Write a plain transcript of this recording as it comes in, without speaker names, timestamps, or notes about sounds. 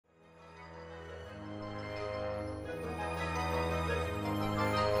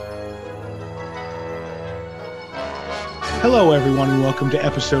Hello, everyone, and welcome to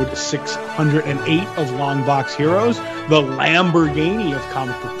episode 608 of Long Box Heroes, the Lamborghini of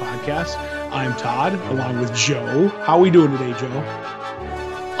comic book podcasts. I'm Todd, along with Joe. How are we doing today, Joe?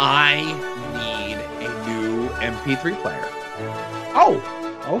 I need a new MP3 player. Oh,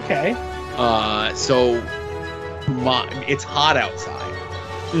 okay. So it's hot outside.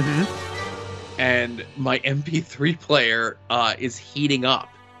 Mm-hmm. And my MP3 player is heating up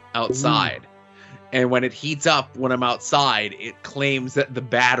outside. Ooh. And when it heats up when I'm outside, it claims that the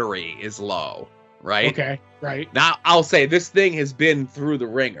battery is low, right? Okay, right. Now, I'll say this thing has been through the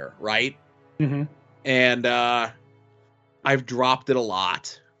ringer, right? Mm-hmm. And I've dropped it a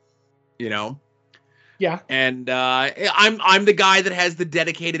lot, you know? Yeah. And I'm the guy that has the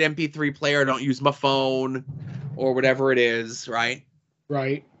dedicated MP3 player. I don't use my phone or whatever it is, right?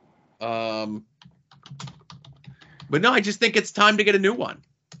 Right. But no, I just think it's time to get a new one.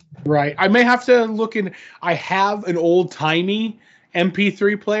 Right. I may have to look in. I have an old-timey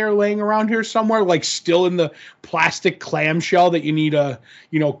MP3 player laying around here somewhere, like still in the plastic clamshell that you need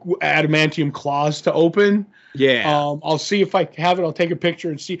adamantium claws to open. Yeah. I'll see if I have it. I'll take a picture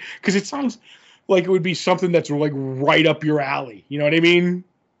and see, because it sounds like it would be something that's like right up your alley. You know what I mean?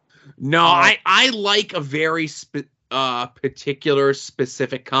 No, I like a very particular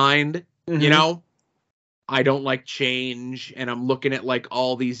specific kind, mm-hmm. You know? I don't like change, and I'm looking at like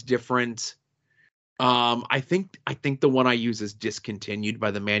all these different. I think the one I use is discontinued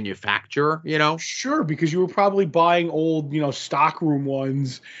by the manufacturer. You know, sure, because you were probably buying old, stockroom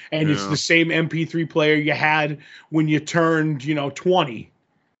ones, and it's the same MP3 player you had when you turned, 20.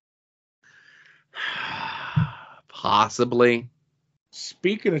 Possibly.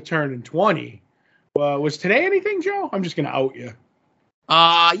 Speaking of turning 20, was today anything, Joe? I'm just gonna out you.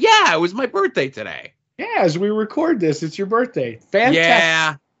 Yeah, it was my birthday today. Yeah, as we record this, it's your birthday. Fantastic.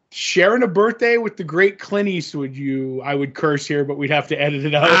 Yeah. Sharing a birthday with the great Clint Eastwood. I would curse here, but we'd have to edit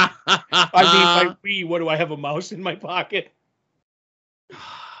it out. What do I have, a mouse in my pocket?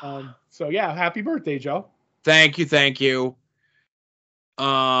 So yeah, happy birthday, Joe. Thank you. No,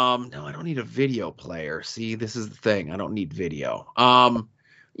 I don't need a video player. See, this is the thing. I don't need video.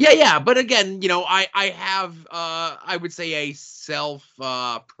 Yeah, but again, I have, I would say a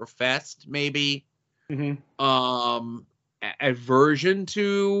self-professed, maybe, mm-hmm. Aversion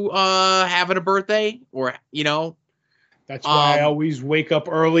to having a birthday, or that's why I always wake up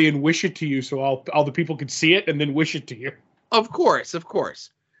early and wish it to you, so all the people could see it and then wish it to you. Of course.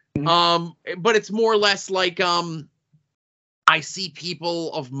 Mm-hmm. But it's more or less like I see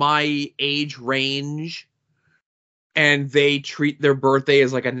people of my age range, and they treat their birthday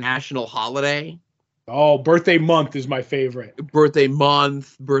as like a national holiday. Oh, birthday month is my favorite. Birthday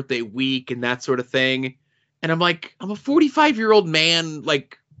month, birthday week, and that sort of thing. And I'm like, I'm a 45-year-old man,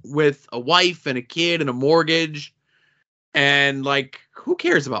 like, with a wife and a kid and a mortgage. And, like, who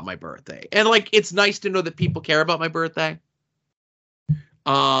cares about my birthday? And, like, it's nice to know that people care about my birthday.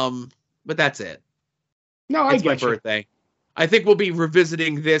 But that's it. No, I get my birthday. I think we'll be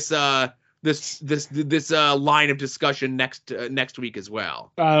revisiting this line of discussion next week as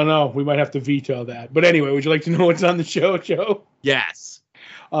well. I don't know. We might have to veto that. But anyway, would you like to know what's on the show, Joe? Yes.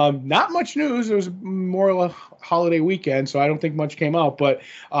 Not much news. It was more of a holiday weekend, so I don't think much came out. But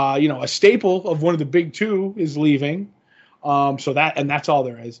a staple of one of the big two is leaving. So that's all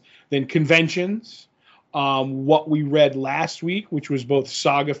there is. Then conventions. What we read last week, which was both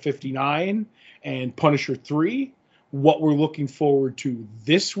Saga 59 and Punisher 3. What we're looking forward to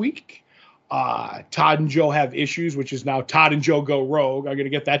this week. Todd and Joe have issues, which is now Todd and Joe go rogue. I'm going to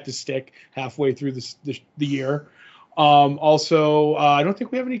get that to stick halfway through the year. Also, I don't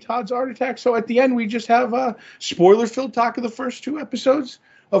think we have any Todd's Art Attack. So at the end, we just have a spoiler-filled talk of the first 2 episodes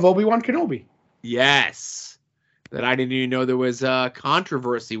of Obi-Wan Kenobi. Yes. That I didn't even know there was a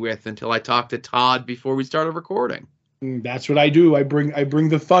controversy with until I talked to Todd before we started recording. That's what I do. I bring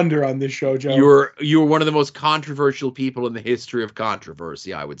the thunder on this show, Joe. You're one of the most controversial people in the history of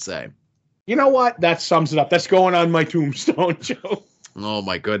controversy, I would say. You know what? That sums it up. That's going on my tombstone, Joe. Oh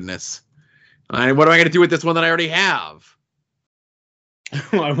my goodness. What am I going to do with this one that I already have?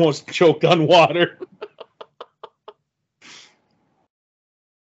 I almost choked on water.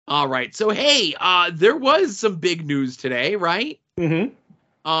 All right. So, hey, there was some big news today, right?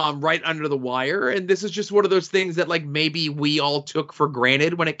 Mm-hmm. Right under the wire. And this is just one of those things that, like, maybe we all took for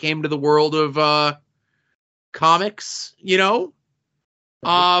granted when it came to the world of comics,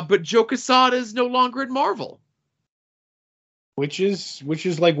 But Joe Quesada is no longer in Marvel. Which is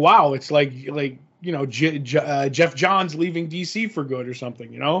like, wow, it's like Jeff Johns leaving DC for good or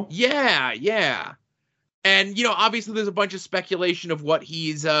something, Yeah. And, obviously there's a bunch of speculation of what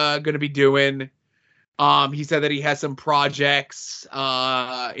he's going to be doing. He said that he has some projects,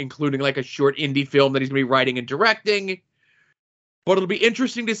 including like a short indie film that he's going to be writing and directing. But it'll be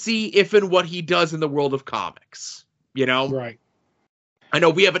interesting to see if and what he does in the world of comics. You know? Right. I know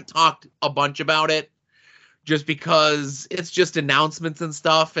we haven't talked a bunch about it just because it's just announcements and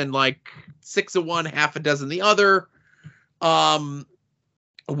stuff and like 6 of one, half a dozen the other.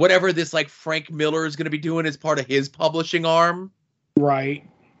 Whatever this like Frank Miller is going to be doing as part of his publishing arm. Right.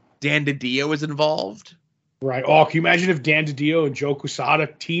 Dan DiDio is involved. Right. Oh, can you imagine if Dan DiDio and Joe Quesada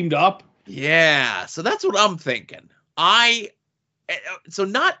teamed up? Yeah. So that's what I'm thinking. So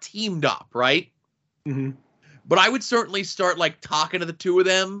not teamed up, right? Mm-hmm. But I would certainly start like talking to the two of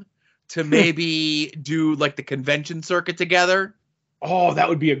them to maybe do like the convention circuit together. Oh, that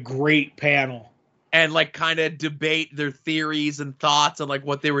would be a great panel. And like kind of debate their theories and thoughts on like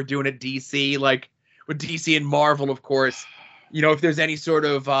what they were doing at DC, like with DC and Marvel, of course. You know, if there's any sort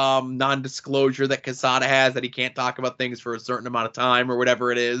of non-disclosure that Quesada has that he can't talk about things for a certain amount of time or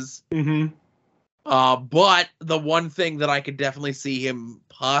whatever it is. Mm-hmm. But the one thing that I could definitely see him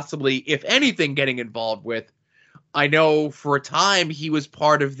possibly, if anything, getting involved with, I know for a time he was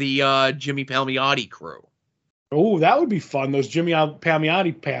part of the Jimmy Palmiotti crew. Oh, that would be fun. Those Jimmy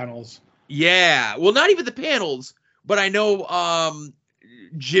Palmiotti panels. Yeah. Well, not even the panels, but I know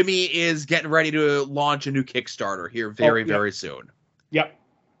Jimmy is getting ready to launch a new Kickstarter here very soon. Yep.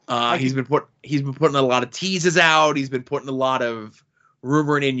 He's been putting a lot of teases out. He's been putting a lot of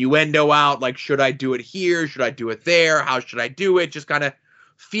rumor and innuendo out. Like, should I do it here? Should I do it there? How should I do it? Just kind of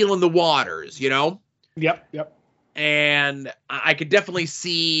feeling the waters, you know? Yep. And I could definitely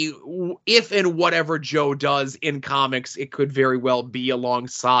see if and whatever Joe does in comics, it could very well be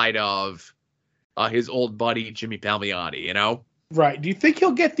alongside of his old buddy, Jimmy Palmiotti, you know? Right. Do you think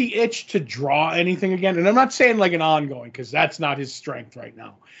he'll get the itch to draw anything again? And I'm not saying like an ongoing, because that's not his strength right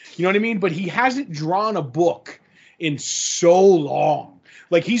now. You know what I mean? But he hasn't drawn a book in so long.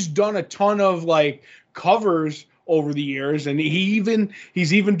 Like, he's done a ton of like covers over the years, and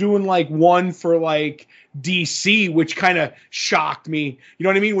he's even doing like one for like DC, which kind of shocked me. You know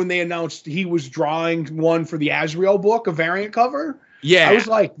what I mean? When they announced he was drawing one for the Azrael book, a variant cover. Yeah. I was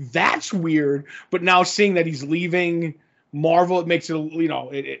like, that's weird. But now seeing that he's leaving Marvel, it makes it, you know,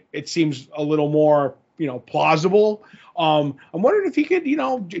 it seems a little more, you know, plausible. I'm wondering if he could, you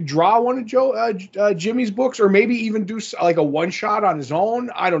know, draw one of Jimmy's books, or maybe even do like a one shot on his own.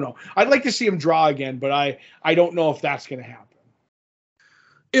 I don't know. I'd like to see him draw again, but I don't know if that's going to happen.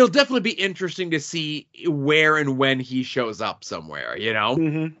 It'll definitely be interesting to see where and when he shows up somewhere, you know?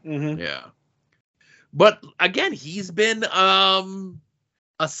 Yeah. But again, he's been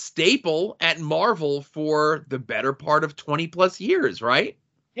a staple at Marvel for the better part of 20 plus years, right?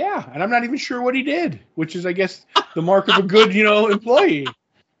 Yeah, and I'm not even sure what he did, which is, I guess, the mark of a good, you know, employee.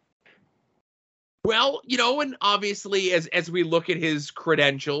 Well, you know, and obviously as we look at his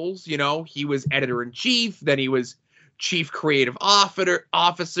credentials, you know, he was editor-in-chief, then he was chief creative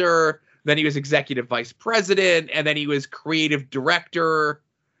officer, then he was executive vice president, and then he was creative director,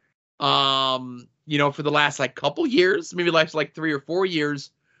 you know, for the last like couple years, maybe last like 3 or 4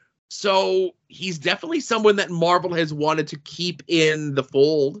 years. So he's definitely someone that Marvel has wanted to keep in the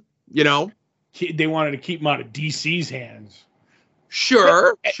fold, you know? They wanted to keep him out of DC's hands.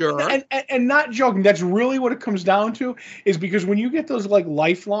 Sure. And not joking, that's really what it comes down to, is because when you get those like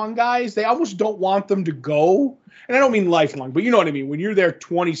lifelong guys, they almost don't want them to go. And I don't mean lifelong, but you know what I mean. When you're there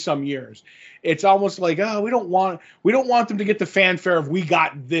 20 some years, it's almost like, oh, we don't want them to get the fanfare of we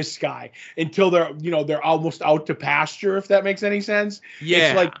got this guy until they're almost out to pasture, if that makes any sense.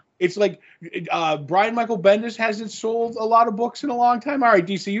 Yeah. It's like Brian Michael Bendis hasn't sold a lot of books in a long time. All right,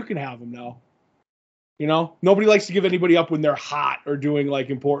 DC, you can have them now. You know, nobody likes to give anybody up when they're hot or doing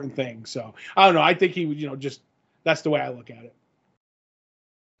like important things. So I don't know. I think he would, you know, just that's the way I look at it.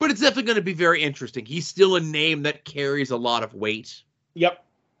 But it's definitely going to be very interesting. He's still a name that carries a lot of weight. Yep.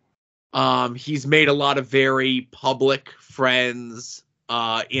 He's made a lot of very public friends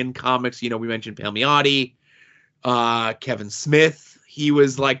in comics. You know, we mentioned Palmiotti, Kevin Smith. He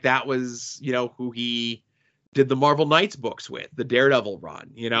was like, that was, you know, who he did the Marvel Knights books with, the Daredevil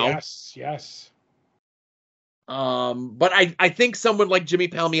run, you know? Yes. But I think someone like Jimmy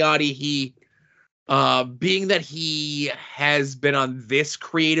Palmiotti, he, being that he has been on this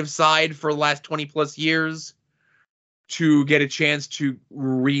creative side for the last 20 plus years, to get a chance to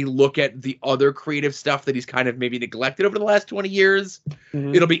re-look at the other creative stuff that he's kind of maybe neglected over the last 20 years,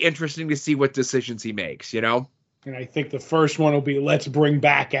 It'll be interesting to see what decisions he makes, you know? And I think the first one will be, let's bring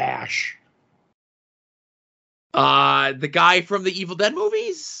back Ash. The guy from the Evil Dead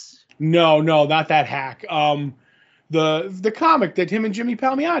movies? No, not that hack. The comic that him and Jimmy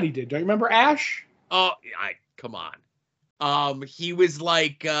Palmiotti did. Don't you remember Ash? Oh, come on. He was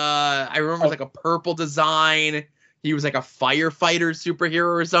like, I remember it was like a purple design. He was like a firefighter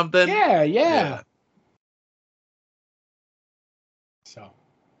superhero or something. Yeah. So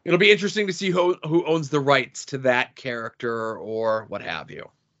it'll be interesting to see who owns the rights to that character or what have you.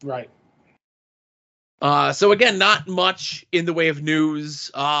 Right. So again, not much in the way of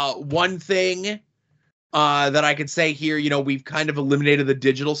news. One thing that I could say here, we've kind of eliminated the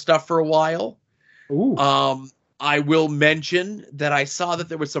digital stuff for a while. Ooh. I will mention that I saw that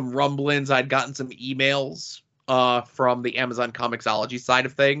there was some rumblings. I'd gotten some emails from the Amazon Comixology side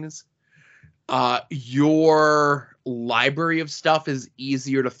of things. Your library of stuff is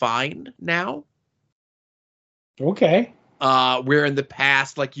easier to find now. Okay. Where in the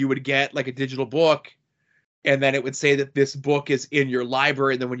past, like you would get like a digital book, and then it would say that this book is in your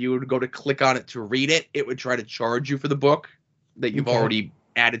library. And then when you would go to click on it to read it, it would try to charge you for the book that you've already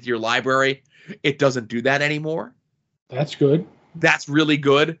added to your library. It doesn't do that anymore. That's good. That's really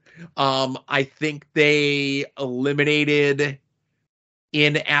good. I think they eliminated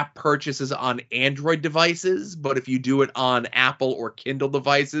in-app purchases on Android devices, but if you do it on Apple or Kindle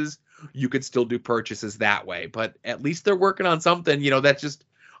devices, you could still do purchases that way. But at least they're working on something, that's just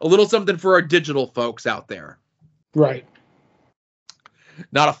a little something for our digital folks out there. Right.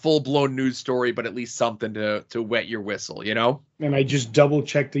 Not a full-blown news story, but at least something to wet your whistle, And I just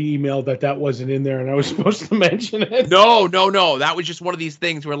double-checked the email that wasn't in there, and I was supposed to mention it. No. That was just one of these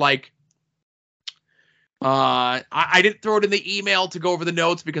things where, like, I didn't throw it in the email to go over the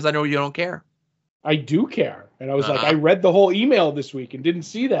notes because I know you don't care. I do care. And I was like, I read the whole email this week and didn't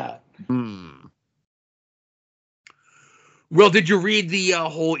see that. Well, did you read the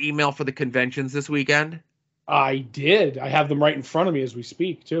whole email for the conventions this weekend? I did. I have them right in front of me as we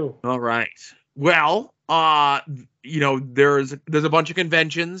speak, too. All right. Well, there's a bunch of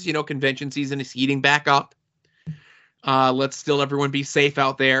conventions. Convention season is heating back up. Let's still everyone be safe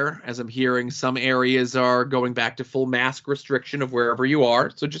out there. As I'm hearing, some areas are going back to full mask restriction of wherever you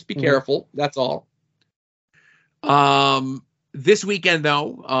are. So just be careful. That's all. This weekend,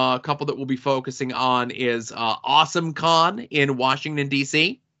 though, a couple that we'll be focusing on is Awesome Con in Washington,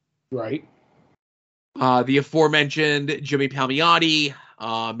 D.C. Right. The aforementioned Jimmy Palmiotti,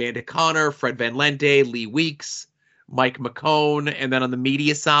 Amanda Connor, Fred Van Lente, Lee Weeks, Mike McCone, and then on the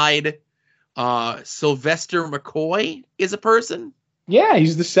media side, Sylvester McCoy is a person. Yeah,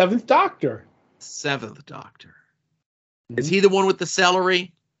 he's the Seventh Doctor. Seventh Doctor. Is he the one with the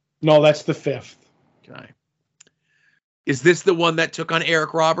celery? No, that's the Fifth. Okay. Is this the one that took on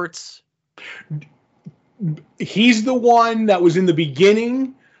Eric Roberts? He's the one that was in the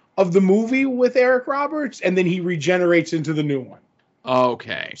beginning of the movie with Eric Roberts, and then he regenerates into the new one.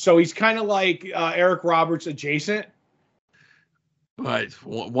 Okay. So he's kind of like Eric Roberts adjacent. But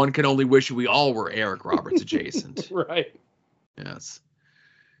one can only wish we all were Eric Roberts adjacent. Right. Yes.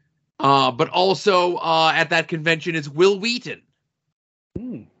 But also at that convention is Will Wheaton.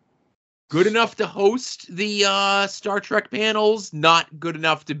 Good enough to host the Star Trek panels, not good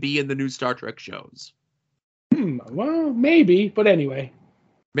enough to be in the new Star Trek shows. Well, maybe, but anyway.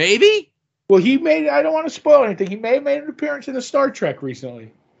 Maybe? Well, I don't want to spoil anything. He may have made an appearance in the Star Trek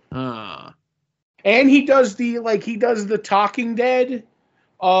recently. And he does the Talking Dead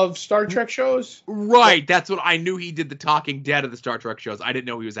of Star Trek shows. Right. That's what I knew. He did the Talking Dead of the Star Trek shows. I didn't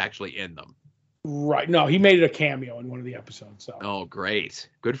know he was actually in them. Right. No, he made it a cameo in one of the episodes. So. Oh, great.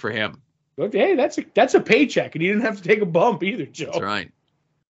 Good for him. But, hey, that's a paycheck, and he didn't have to take a bump either, Joe. That's right.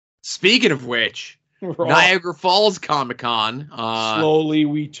 Speaking of which, Niagara Falls Comic-Con. Slowly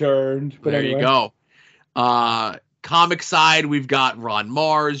we turned. But there you go. Comic side, we've got Ron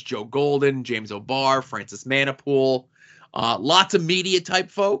Mars, Joe Golden, James O'Barr, Francis Manipool. Lots of media type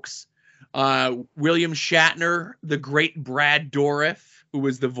folks. William Shatner, the great Brad Dourif, who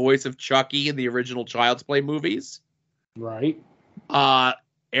was the voice of Chucky in the original Child's Play movies. Right.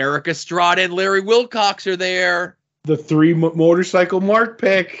 Eric Estrada and Larry Wilcox are there. The three motorcycle Mark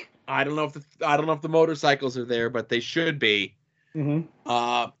pick. I don't know if the motorcycles are there, but they should be.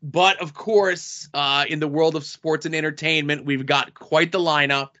 But of course, in the world of sports and entertainment, we've got quite the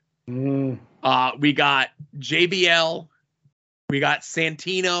lineup. We got JBL, we got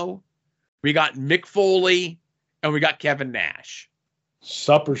Santino, we got Mick Foley, and we got Kevin Nash.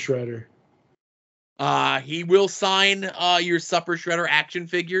 Supper Shredder. He will sign your Supper Shredder action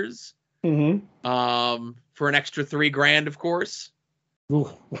figures. For an extra $3,000, of course.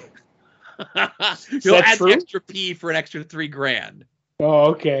 He'll add the extra P for an extra $3,000.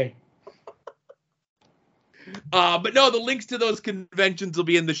 Oh, okay. But no, the links to those conventions will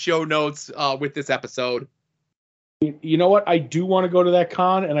be in the show notes with this episode. You know what? I do want to go to that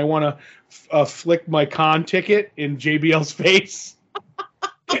con, and I want to flick my con ticket in JBL's face.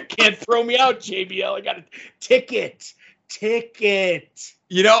 Can't throw me out, JBL. I got a ticket.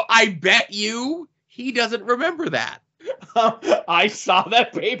 You know, I bet you he doesn't remember that. I saw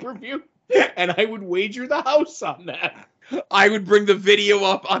that pay-per-view, and I would wager the house on that. I would bring the video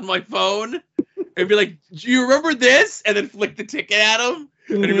up on my phone and be like, do you remember this? And then flick the ticket at him.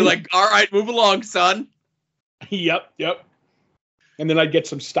 And he'd be like, all right, move along, son. Yep. And then I'd get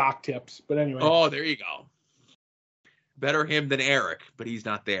some stock tips. But anyway. Oh, there you go. Better him than Eric, but he's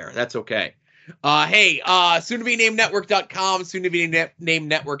not there. That's okay. Hey, soon-to-be-named-network.com,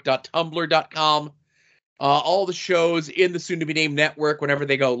 soon-to-be-named-network.tumblr.com. All the shows in the soon-to-be-named network whenever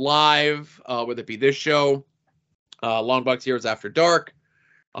they go live, whether it be this show, Long Box Heroes After Dark,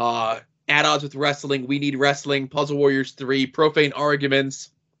 At Odds with Wrestling, We Need Wrestling, Puzzle Warriors 3, Profane Arguments,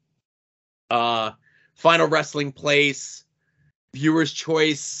 Final Wrestling Place, Viewer's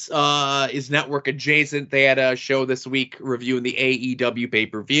Choice is network adjacent. They had a show this week reviewing the AEW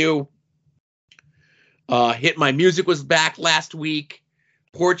pay-per-view. Hit My Music was back last week.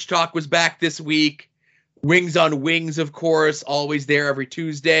 Porch Talk was back this week. Wings on Wings, of course, always there every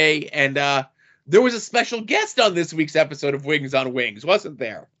Tuesday. And there was a special guest on this week's episode of Wings on Wings, wasn't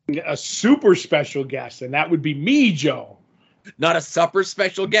there? A super special guest, and that would be me, Joe. Not a supper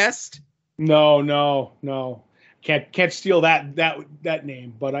special guest? No. Can't steal that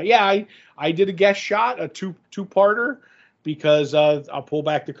name. But yeah, I did a guest shot, a two-parter, because I'll pull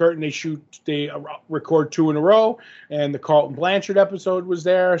back the curtain. They record 2 in a row, and the Carlton Blanchard episode was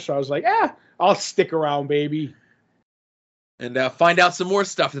there. So I was like, I'll stick around, baby. And find out some more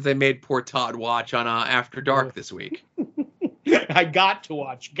stuff that they made poor Todd watch on After Dark this week. I got to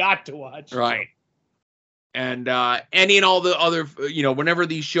watch. Right. And any and all the other, whenever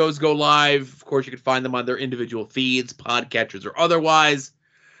these shows go live, of course, you can find them on their individual feeds, podcatchers or otherwise.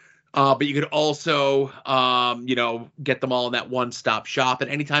 But you could also, get them all in that one-stop shop. And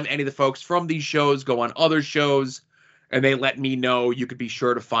anytime any of the folks from these shows go on other shows and they let me know, you could be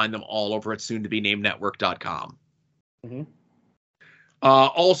sure to find them all over at soon-to-be-named-network.com. Mm-hmm.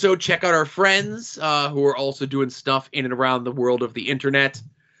 Also, check out our friends who are also doing stuff in and around the world of the internet.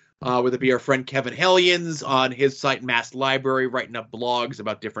 Whether it be our friend Kevin Hellions on his site, Mass Library, writing up blogs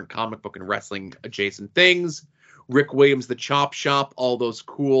about different comic book and wrestling adjacent things. Rick Williams, The Chop Shop, all those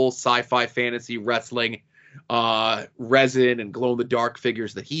cool sci-fi, fantasy, wrestling, resin, and glow-in-the-dark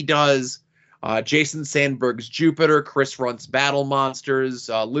figures that he does. Jason Sandberg's Jupiter, Chris Runt's Battle Monsters,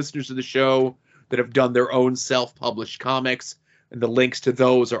 listeners of the show that have done their own self-published comics. And the links to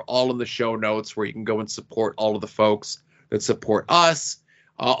those are all in the show notes where you can go and support all of the folks that support us.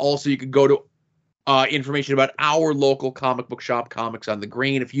 Also, you can go to information about our local comic book shop, Comics on the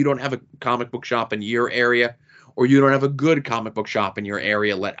Green. If you don't have a comic book shop in your area, or you don't have a good comic book shop in your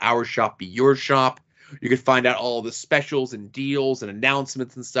area, let our shop be your shop. You can find out all the specials and deals and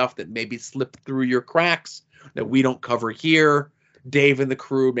announcements and stuff that maybe slip through your cracks that we don't cover here. Dave and the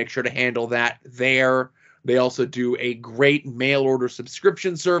crew make sure to handle that there. They also do a great mail order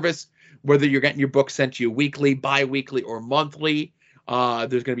subscription service, whether you're getting your book sent to you weekly, bi-weekly, or monthly.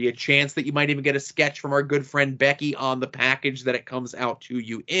 There's going to be a chance that you might even get a sketch from our good friend Becky on the package that it comes out to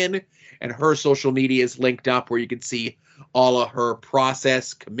you in. And her social media is linked up where you can see all of her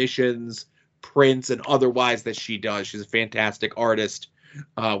process, commissions, prints, and otherwise that she does. She's a fantastic artist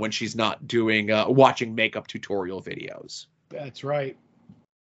when she's not doing watching makeup tutorial videos. That's right.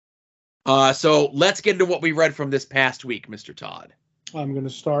 So let's get into what we read from this past week, Mr. Todd. I'm going to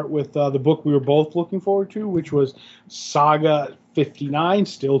start with the book we were both looking forward to, which was Saga 59,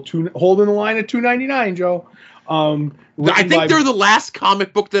 still holding the line at $2.99, Joe. I think they're the last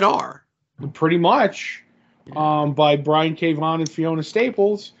comic book that are. Pretty much. By Brian K. Vaughan and Fiona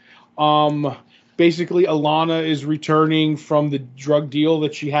Staples. Basically, Alana is returning from the drug deal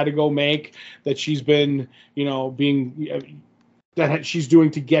that she had to go make, that she's been, that she's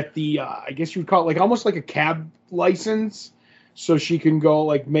doing to get the, I guess you would call it almost like a cab license, so she can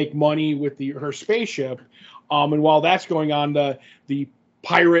go make money with her spaceship. And while that's going on, the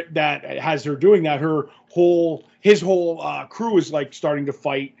pirate that has her doing that, his whole crew is starting to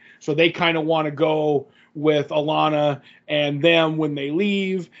fight. So they kind of want to go with Alana and them when they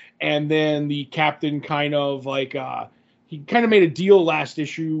leave. And then the captain kind of he kind of made a deal last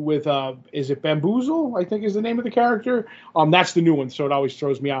issue with, is it Bamboozle, I think is the name of the character? That's the new one, so it always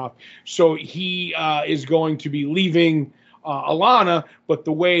throws me off. So he is going to be leaving Alana, but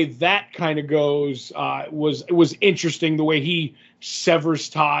the way that kind of goes was interesting, the way he severs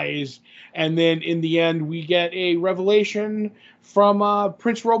ties. And then in the end, we get a revelation from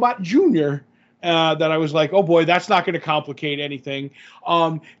Prince Robot Jr., that I was like, oh boy, that's not going to complicate anything.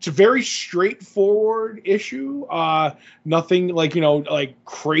 It's a very straightforward issue. Nothing like, like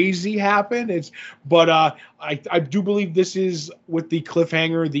crazy happened. But I do believe this is, with the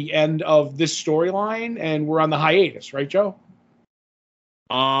cliffhanger, the end of this storyline, and we're on the hiatus, right, Joe?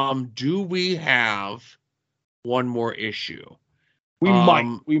 Do we have one more issue? We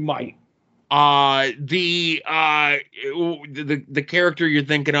might. The character you're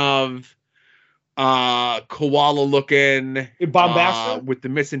thinking of, koala looking, Bombasta, with the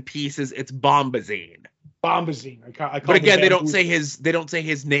missing pieces. It's Bombazine. Bombazine. But again, they don't say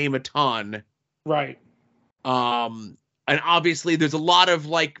his name a ton. Right. And obviously there's a lot of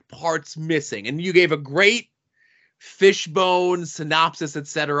like parts missing, and you gave a great fishbone synopsis,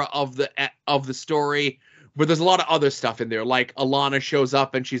 etc. of the story. But there's a lot of other stuff in there, like Alana shows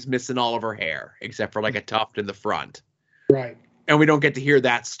up and she's missing all of her hair, except for like a tuft in the front. Right. And we don't get to hear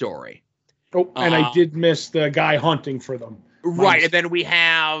that story. Oh, and I did miss the guy hunting for them. Right, and then we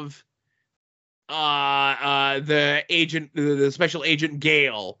have the special agent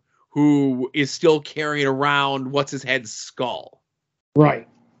Gale, who is still carrying around what's-his-head's skull. Right.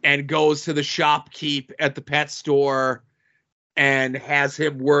 And goes to the shopkeep at the pet store and has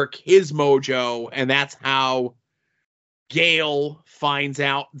him work his mojo, and that's how Gale finds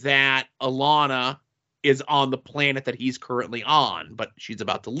out that Alana is on the planet that he's currently on, but she's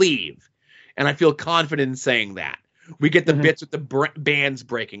about to leave. And I feel confident in saying that. We get the bits with the bands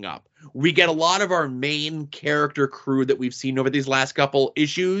breaking up. We get a lot of our main character crew that we've seen over these last couple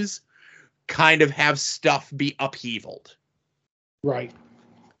issues kind of have stuff be upheavaled. Right.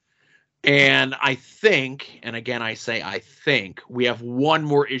 And I think, and again I say I think, we have one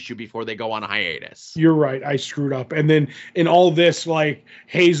more issue before they go on a hiatus. You're right. I screwed up. And then in all this, like,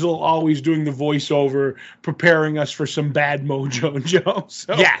 Hazel always doing the voiceover, preparing us for some bad mojo, Joe.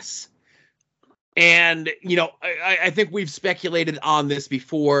 So. Yes. And, I think we've speculated on this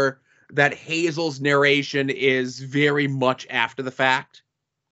before, that Hazel's narration is very much after the fact.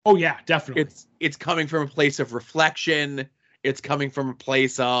 Oh, yeah, definitely. It's coming from a place of reflection. It's coming from a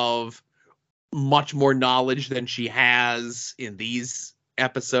place of much more knowledge than she has in these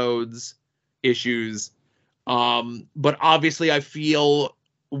issues. But obviously I feel,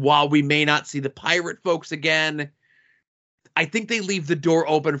 while we may not see the pirate folks again, I think they leave the door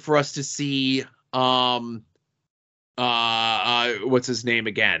open for us to see, what's his name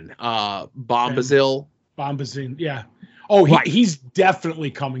again? Bombazil. Bombazine, yeah. Oh, he's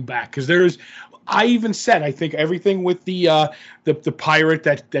definitely coming back, because I even said, I think everything with the pirate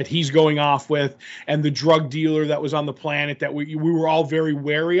that he's going off with, and the drug dealer that was on the planet that we were all very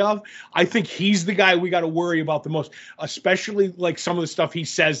wary of. I think he's the guy we got to worry about the most, especially like some of the stuff he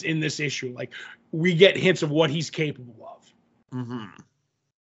says in this issue. Like, we get hints of what he's capable of. Mm-hmm.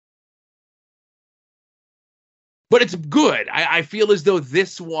 But it's good. I feel as though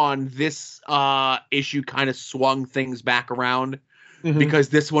this issue kind of swung things back around, because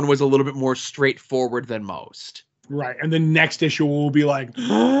this one was a little bit more straightforward than most. Right. And the next issue will be like,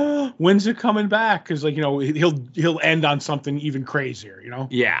 when's it coming back? Because, like, he'll end on something even crazier,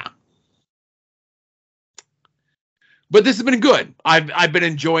 Yeah. But this has been good. I've been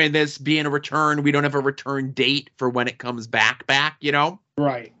enjoying this being a return. We don't have a return date for when it comes back,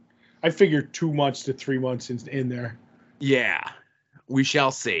 Right. I figured 2 months to 3 months in there. Yeah, we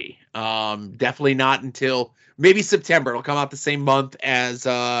shall see. Definitely not until maybe September. It'll come out the same month as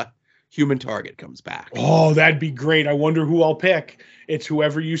Human Target comes back. Oh, that'd be great. I wonder who I'll pick. It's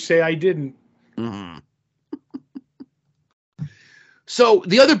whoever you say I didn't. Mm-hmm. So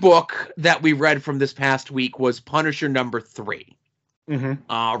the other book that we read from this past week was Punisher #3,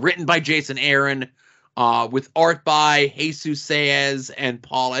 written by Jason Aaron. With art by Jesus Saez and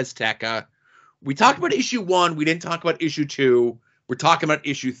Paul Azteca. We talked about issue 1. We didn't talk about issue 2. We're talking about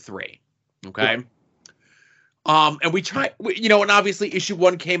issue 3. Okay. Yeah. And we tried, and obviously issue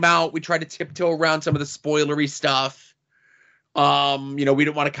 1 came out. We tried to tiptoe around some of the spoilery stuff. We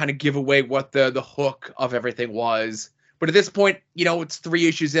didn't want to kind of give away what the hook of everything was. But at this point, it's 3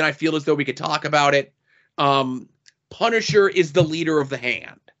 issues in. I feel as though we could talk about it. Punisher is the leader of the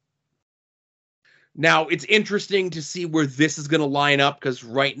Hand. Now, it's interesting to see where this is going to line up, because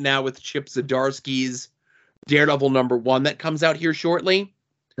right now with Chip Zdarsky's Daredevil #1 that comes out here shortly.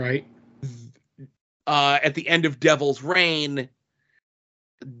 Right. At the end of Devil's Reign,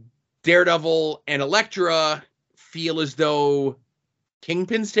 Daredevil and Elektra feel as though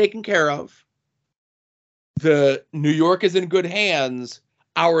Kingpin's taken care of. The New York is in good hands.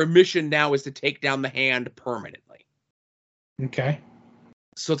 Our mission now is to take down the Hand permanently. Okay.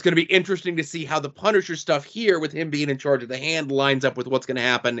 So it's going to be interesting to see how the Punisher stuff here, with him being in charge of the Hand, lines up with what's going to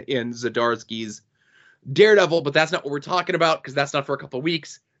happen in Zdarsky's Daredevil. But that's not what we're talking about, because that's not for a couple of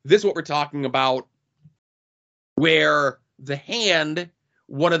weeks. This is what we're talking about, where the Hand,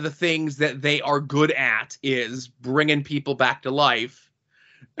 one of the things that they are good at is bringing people back to life.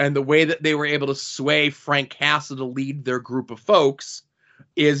 And the way that they were able to sway Frank Castle to lead their group of folks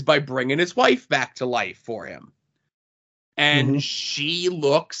is by bringing his wife back to life for him. And she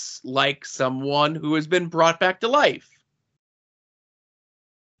looks like someone who has been brought back to life.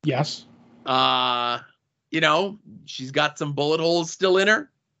 Yes. She's got some bullet holes still in her,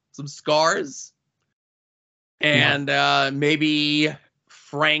 some scars. And maybe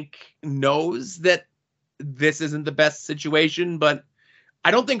Frank knows that this isn't the best situation, but I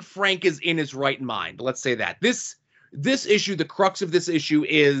don't think Frank is in his right mind. Let's say that. This issue, the crux of this issue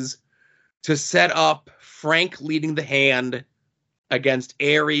is to set up Frank leading the Hand against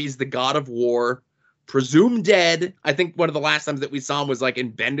Ares, the god of war, presumed dead. I think one of the last times that we saw him was like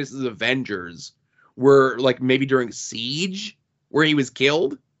in Bendis' Avengers, where like maybe during Siege, where he was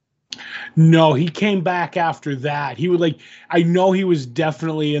killed. No, he came back after that. He would I know he was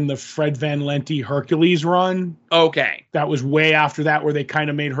definitely in the Fred Van Lente Hercules run. Okay. That was way after that, where they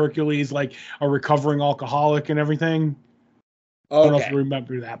kind of made Hercules like a recovering alcoholic and everything. Okay. I don't know if you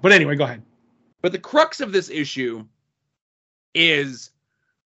remember that. But anyway, go ahead. But the crux of this issue is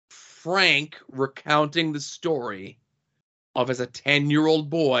Frank recounting the story of, as a 10-year-old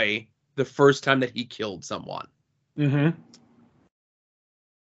boy, the first time that he killed someone. Mm-hmm.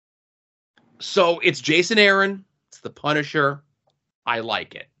 So it's Jason Aaron. It's the Punisher. I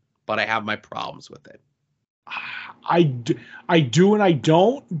like it, but I have my problems with it. I do and I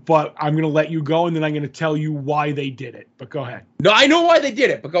don't, but I'm going to let you go, and then I'm going to tell you why they did it. But go ahead. No, I know why they did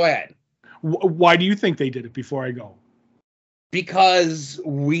it, but go ahead. Why do you think they did it before I go? Because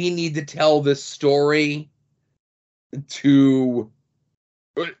we need to tell this story to...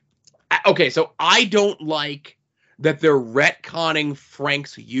 Okay, so I don't like that they're retconning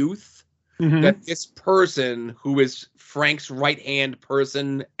Frank's youth, that this person, who is Frank's right-hand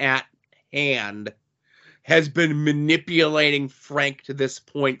person at hand, has been manipulating Frank to this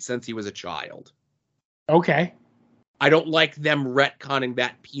point since he was a child. Okay. I don't like them retconning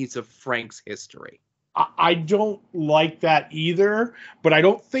that piece of Frank's history. I don't like that either, but I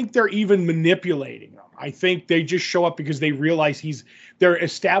don't think they're even manipulating them. I think they just show up because they realize they're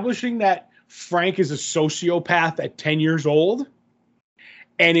establishing that Frank is a sociopath at 10 years old.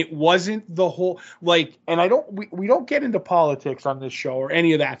 And it wasn't the whole, and we don't get into politics on this show or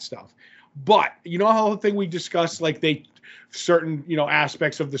any of that stuff. But you know how the thing we discussed, certain,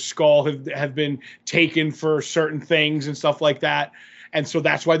 aspects of the skull have been taken for certain things and stuff like that. And so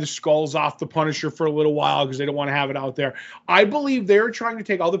that's why the skull's off the Punisher for a little while, because they don't want to have it out there. I believe they're trying to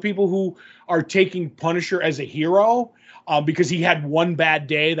take all the people who are taking Punisher as a hero, because he had one bad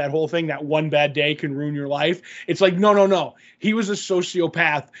day, that whole thing, that one bad day can ruin your life. It's like, no. He was a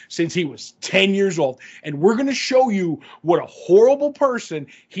sociopath since he was 10 years old. And we're going to show you what a horrible person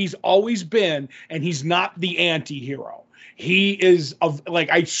he's always been. And he's not the anti-hero. He is,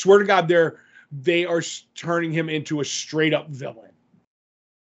 I swear to God, they are turning him into a straight up villain.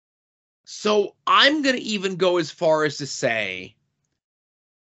 So I'm going to even go as far as to say,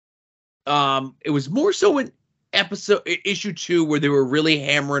 it was more so in issue 2 where they were really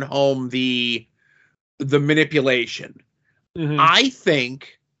hammering home the manipulation. I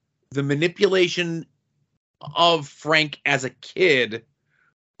think the manipulation of Frank as a kid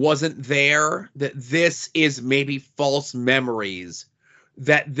wasn't there, that this is maybe false memories,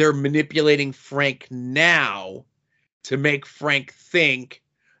 that they're manipulating Frank now to make Frank think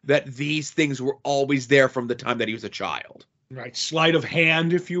that these things were always there from the time that he was a child. Right. Sleight of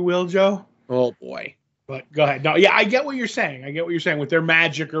hand, if you will, Joe. Oh, boy. But go ahead. No, yeah, I get what you're saying. With their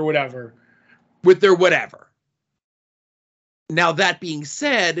magic or whatever. With their whatever. Now, that being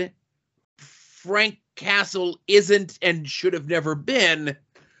said, Frank Castle isn't and should have never been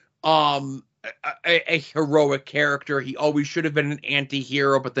a heroic character. He always should have been an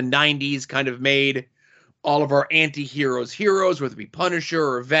anti-hero, but the 90s kind of made all of our anti-heroes heroes, whether it be Punisher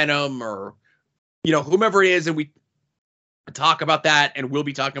or Venom or, whomever it is. And we talk about that, and we'll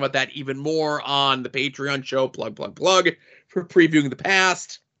be talking about that even more on the Patreon show, plug, for previewing the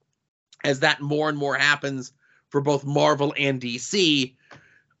past, as that more and more happens for both Marvel and DC.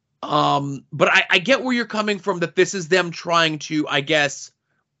 But I get where you're coming from, that this is them trying to, I guess,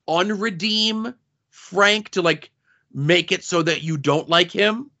 unredeem Frank to make it so that you don't like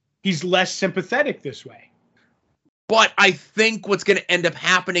him. He's less sympathetic this way. But I think what's going to end up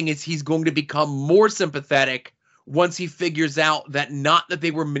happening is he's going to become more sympathetic once he figures out that not that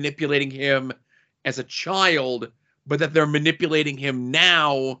they were manipulating him as a child, but that they're manipulating him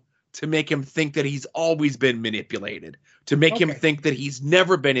now to make him think that he's always been manipulated, to make him think that he's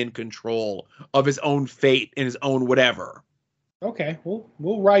never been in control of his own fate and his own whatever. Okay,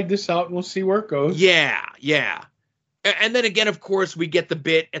 we'll ride this out and we'll see where it goes. Yeah. And then again, of course, we get the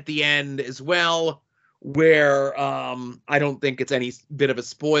bit at the end as well, where I don't think it's any bit of a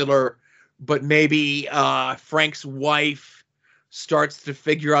spoiler, but maybe Frank's wife starts to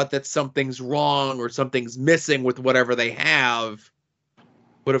figure out that something's wrong or something's missing with whatever they have.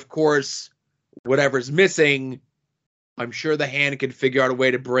 But of course, whatever's missing, I'm sure the Hand can figure out a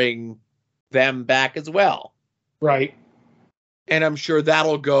way to bring them back as well. Right. And I'm sure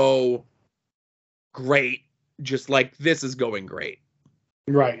that'll go great, just like this is going great.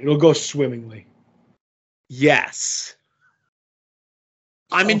 Right. It'll go swimmingly. Yes.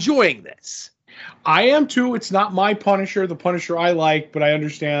 I'm enjoying this. I am too. It's not my Punisher, the Punisher I like, but I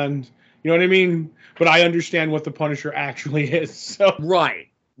understand, you know what I mean? But I understand what the Punisher actually is. So Right.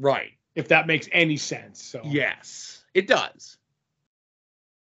 If that makes any sense. So Yes, it does.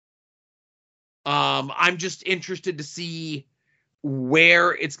 I'm just interested to see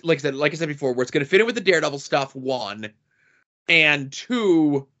where it's, like I said before, where it's going to fit in with the Daredevil stuff, 1, and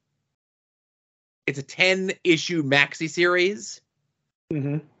 2, it's a 10-issue maxi series.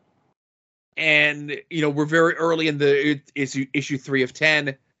 Mm-hmm. And, we're very early in the issue 3 of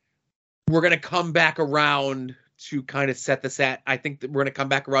 10. We're going to come back around to kind of set I think that we're going to come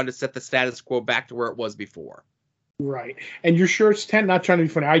back around to set the status quo back to where it was before. Right. And you're sure it's 10? Not trying to be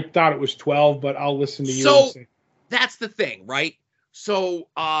funny. I thought it was 12, but I'll listen to you. So that's the thing, right? So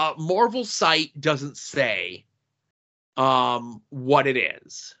Marvel's site doesn't say what it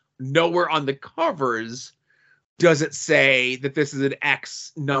is. Nowhere on the covers does it say that this is an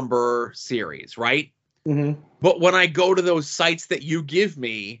X number series, right? Mm-hmm. But when I go to those sites that you give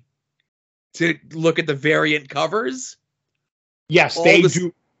me to look at the variant covers, yes, they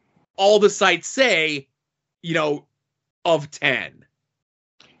do. All the sites say, of 10.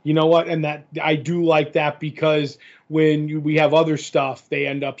 You know what? And that I do like that, because when we have other stuff, they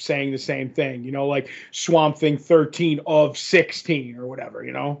end up saying the same thing, like Swamp Thing 13 of 16 or whatever,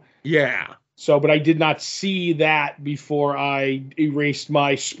 Yeah. So, but I did not see that before I erased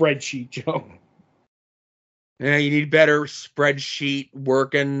my spreadsheet, Joe. Yeah, you need better spreadsheet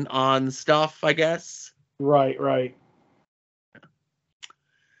working on stuff, I guess. Right.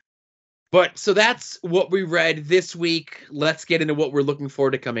 But so that's what we read this week. Let's get into what we're looking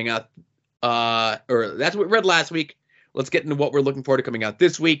forward to coming out. Or that's what we read last week. Let's get into what we're looking forward to coming out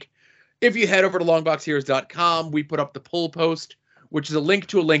this week. If you head over to longboxheroes.com, we put up the pull post, which is a link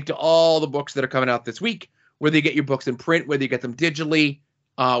to all the books that are coming out this week, whether you get your books in print, whether you get them digitally,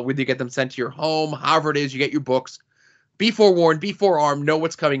 whether you get them sent to your home, however it is you get your books. Be forewarned, be forearmed, know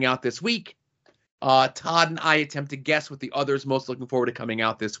what's coming out this week. Todd and I attempt to guess what the others most looking forward to coming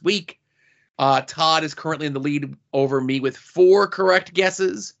out this week. Todd is currently in the lead over me with 4 correct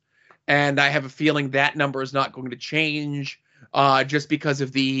guesses, and I have a feeling that number is not going to change just because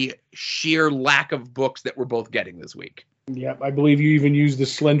of the sheer lack of books that we're both getting this week. Yep, I believe you even used the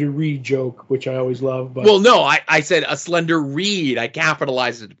Slender Reed joke, which I always love. But well, no, I said a slender reed. I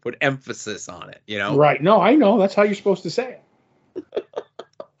capitalized it to put emphasis on it, Right. No, I know. That's how you're supposed to say it.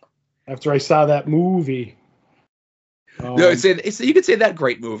 After I saw that movie. No, so you could say that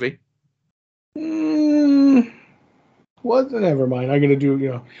great movie. Never mind. I'm going to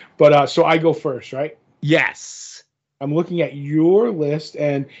do, But so I go first, right? Yes. I'm looking at your list,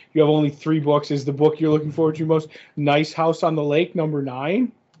 and you have only 3 books. Is the book you're looking forward to most Nice House on the Lake, number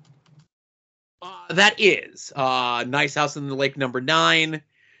 9? That is Nice House on the Lake, number 9.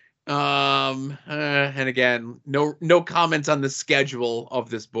 And again, no comments on the schedule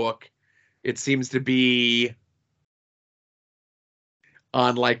of this book. It seems to be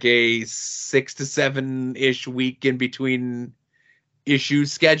on like a 6 to 7-ish week in between issue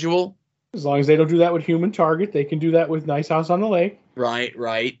schedule. As long as they don't do that with Human Target, they can do that with Nice House on the Lake. Right.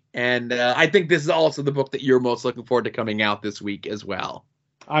 And I think this is also the book that you're most looking forward to coming out this week as well.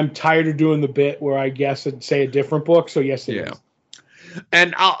 I'm tired of doing the bit where I guess and say a different book, so yes, it is.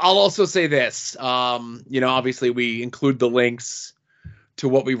 And I'll also say this. Obviously we include the links to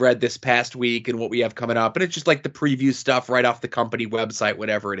what we read this past week and what we have coming up. And it's just like the preview stuff right off the company website,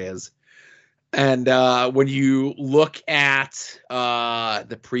 whatever it is. And when you look at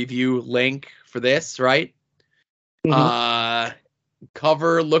the preview link for this, right? Mm-hmm.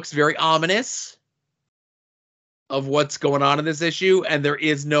 Cover looks very ominous of what's going on in this issue, and there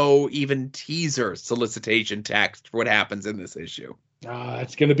is no even teaser solicitation text for what happens in this issue.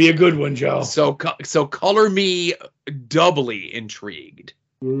 It's going to be a good one, Joe. So color me doubly intrigued.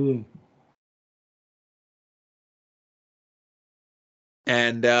 Mm.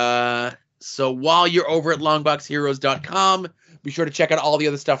 And so while you're over at longboxheroes.com, be sure to check out all the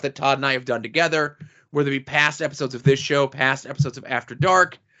other stuff that Todd and I have done together, whether it be past episodes of this show, past episodes of After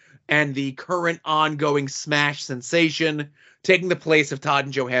Dark, and the current ongoing Smash sensation, taking the place of Todd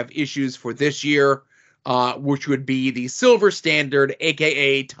and Joe Have Issues for this year, which would be the Silver Standard,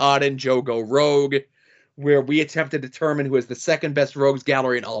 a.k.a. Todd and Joe Go Rogue, where we attempt to determine who is the second best Rogues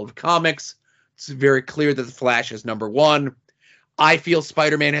Gallery in all of comics. It's very clear that The Flash is number one. I feel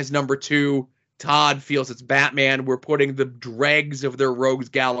Spider-Man has number two. Todd feels it's Batman. We're putting the dregs of their Rogues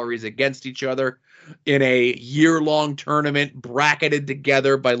Galleries against each other in a year-long tournament bracketed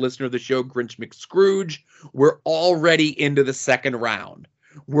together by listener of the show, Grinch McScrooge. We're already into the second round,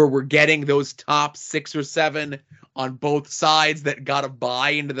 where we're getting those top 6 or 7 on both sides that got to buy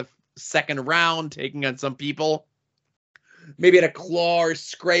into the second round, taking on some people. Maybe at a claw or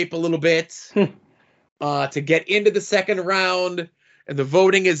scrape a little bit to get into the second round, and the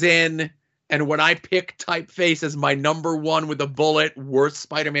voting is in. And when I pick Typeface as my number one with a bullet, worst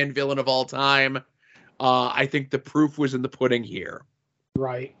Spider-Man villain of all time, I think the proof was in the pudding here.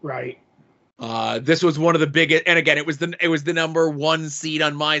 Right. This was one of the biggest, and again, it was the number 1 seed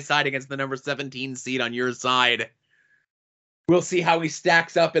on my side against the number 17 seed on your side. We'll see how he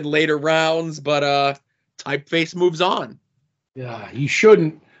stacks up in later rounds, but Typeface moves on. Yeah, he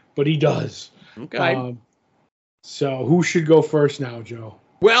shouldn't, but he does. Okay. So who should go first now, Joe?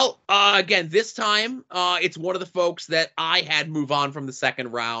 Well, again, this time, it's one of the folks that I had move on from the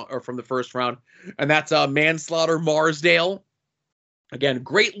second round, or from the first round, and that's Manslaughter Marsdale. Again,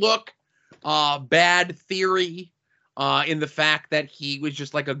 great look, bad theory, in the fact that he was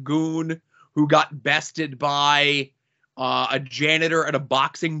just like a goon who got bested by a janitor at a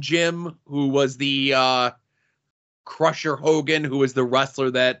boxing gym who was the Crusher Hogan, who was the wrestler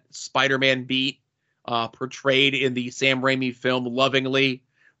that Spider-Man beat, portrayed in the Sam Raimi film lovingly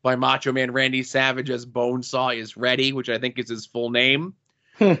by Macho Man Randy Savage as Bonesaw is Ready, which I think is his full name.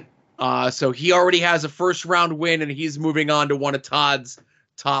 So he already has a first round win, and he's moving on to one of Todd's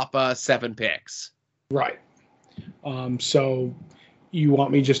top 7 picks. Right. So you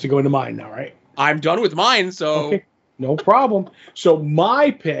want me just to go into mine now, right? I'm done with mine, so... Okay, no problem. So my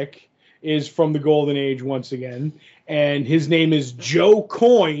pick is from the Golden Age once again, and his name is Joe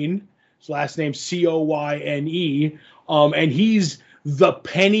Coyne. His last name Coyne. And he's the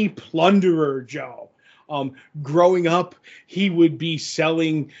Penny Plunderer, Joe. Growing up, he would be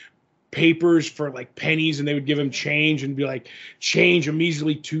selling papers for like pennies, and they would give him change and be like, change, a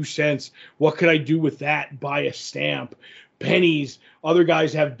measly 2 cents. What could I do with that? Buy a stamp. Pennies. Other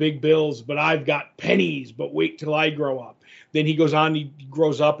guys have big bills, but I've got pennies, but wait till I grow up. Then he goes on, he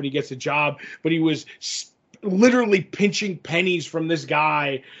grows up and he gets a job, but he was literally pinching pennies from this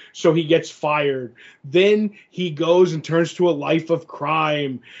guy, so he gets fired. Then he goes and turns to a life of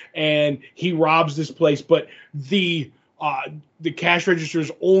crime, and he robs this place, but the cash register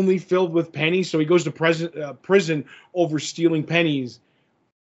is only filled with pennies, so he goes to prison over stealing pennies.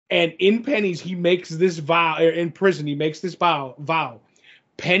 And in pennies, he makes this vow. In prison, he makes this vow.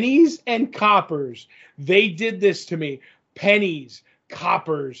 Pennies and coppers, they did this to me. Pennies,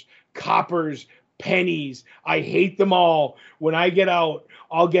 coppers, pennies. I hate them all. When I get out,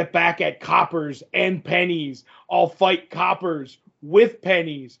 I'll get back at coppers and pennies. I'll fight coppers with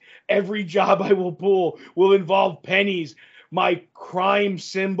pennies. Every job I will pull will involve pennies. My crime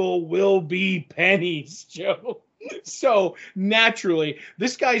symbol will be pennies, Joe. So naturally,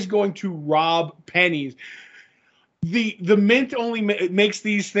 this guy's going to rob pennies. The Mint only makes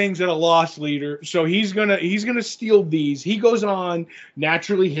these things at a loss leader, so he's gonna steal these. He goes on.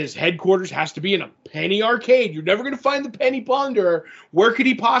 Naturally, his headquarters has to be in a penny arcade. You're never gonna find the Penny Plunderer. Where could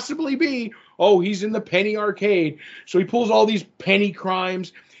he possibly be? Oh, he's in the penny arcade. So he pulls all these penny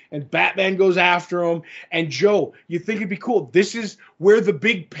crimes, and Batman goes after him. And Joe, you think it'd be cool? This is where the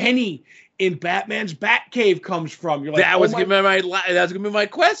big penny in Batman's Batcave comes from. You're like, that was gonna be my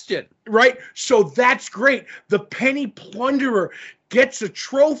question. Right? So that's great. The Penny Plunderer gets a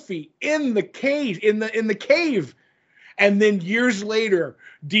trophy in the cave, in the cave. And then years later,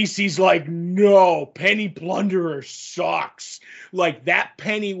 DC's like, no, Penny Plunderer sucks. Like, that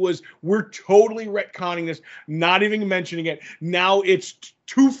penny we're totally retconning this, not even mentioning it. Now it's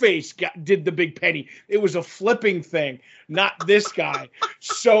Two-Face did the big penny. It was a flipping thing, not this guy.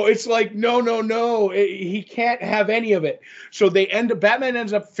 So it's like, no, he can't have any of it. So Batman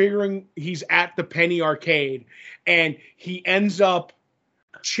ends up figuring he's at the penny arcade, and he ends up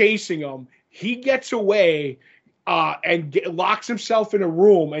chasing him. He gets away. locks himself in a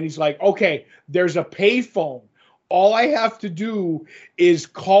room, and he's like, okay, there's a payphone. All I have to do is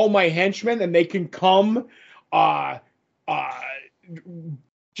call my henchmen, and they can come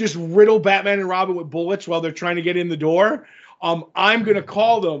just riddle Batman and Robin with bullets while they're trying to get in the door. I'm going to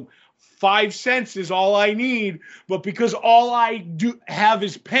call them. 5 cents is all I need. But because all I do have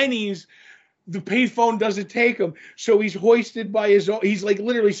is pennies, the payphone doesn't take him. So he's hoisted by his own. He's like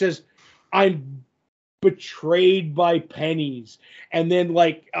literally says, I'm betrayed by pennies. And then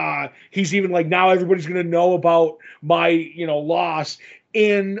he's even like, now everybody's going to know about my, loss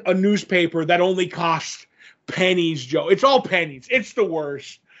in a newspaper that only costs pennies, Joe. It's all pennies. It's the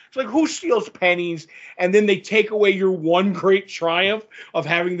worst. It's like, who steals pennies? And then they take away your one great triumph of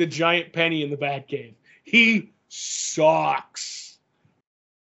having the giant penny in the Batcave. He sucks.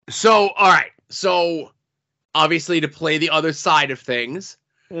 So, all right. So, obviously, to play the other side of things,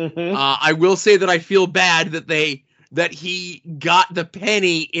 I will say that I feel bad that he got the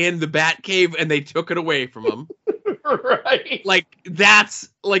penny in the Batcave and they took it away from him. Right. Like, that's,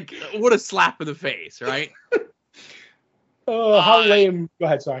 like, what a slap in the face, right? Oh, how lame. Go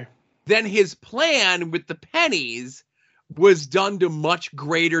ahead, sorry. Then his plan with the pennies was done to much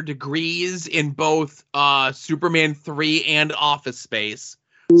greater degrees in both Superman 3 and Office Space.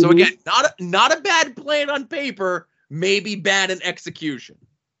 Mm-hmm. So again, not a bad plan on paper, maybe bad in execution.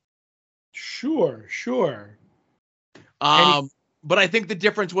 Sure. But I think the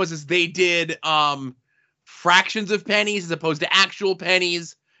difference is they did fractions of pennies as opposed to actual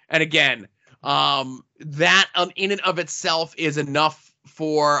pennies. And again, that in and of itself is enough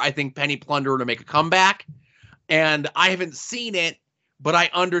for, I think, Penny Plunderer to make a comeback. And I haven't seen it, but I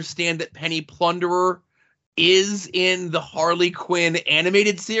understand that Penny Plunderer is in the Harley Quinn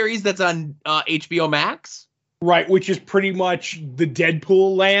animated series that's on HBO Max. Right, which is pretty much the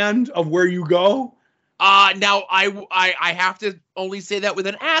Deadpool land of where you go. Now I have to only say that with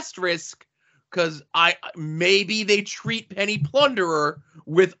an asterisk, because maybe they treat Penny Plunderer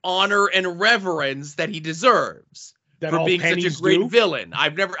with honor and reverence that he deserves for being such a great villain.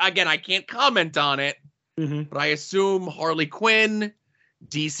 I can't comment on it, but I assume Harley Quinn,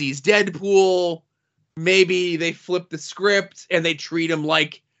 DC's Deadpool, maybe they flip the script and they treat him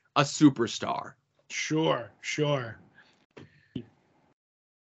like a superstar. Sure.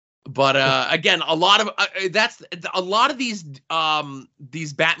 But again, a lot of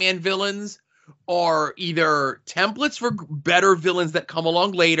these Batman villains are either templates for better villains that come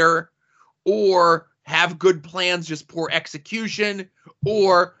along later, or have good plans, just poor execution,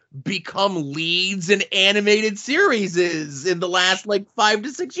 or become leads in animated series in the last 5 to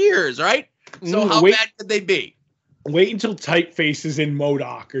 6 years, right? So how bad could they be? Wait until Typeface is in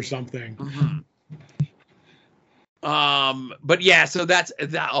MODOK or something. But yeah, so that's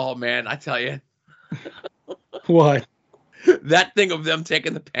that. Oh man, I tell you. What? That thing of them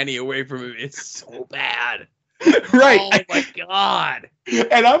taking the penny away from him, it's so bad. Right. Oh my God.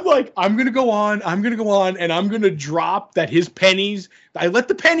 And I'm like, I'm going to go on, and I'm going to drop that his pennies, I let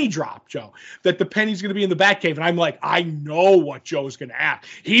the penny drop, Joe, that the penny's going to be in the Batcave. And I'm like, I know what Joe's going to act.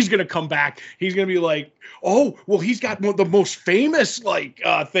 He's going to come back. He's going to be like, oh, well, he's got the most famous, thing.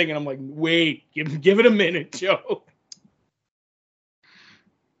 And I'm like, wait, give it a minute, Joe.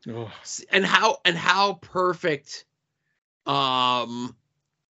 Oh. And how perfect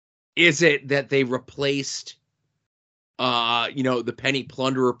is it that they replaced the Penny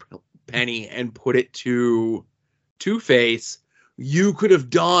Plunderer penny and put it to Two-Face? You could have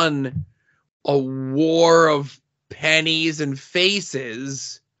done a war of pennies and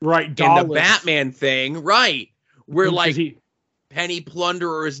faces, right, in the Batman thing, right, where Penny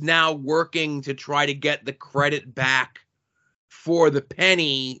Plunderer is now working to try to get the credit back for the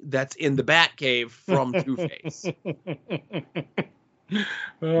penny that's in the Batcave from Two-Face.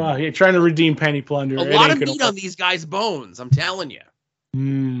 You're trying to redeem Penny Plunderer. A lot of meat on these guys' bones, I'm telling you.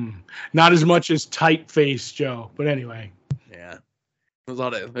 Not as much as Typeface, Joe. But anyway. Yeah. There's a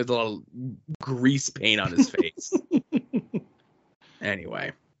lot of grease paint on his face.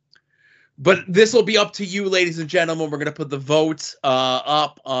 Anyway. But this will be up to you, ladies and gentlemen. We're going to put the votes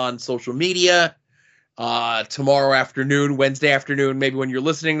up on social media tomorrow afternoon, Wednesday afternoon, maybe when you're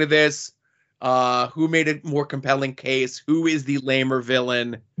listening to this. Who made a more compelling case? Who is the lamer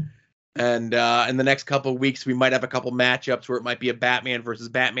villain? And in the next couple of weeks, we might have a couple matchups where it might be a Batman versus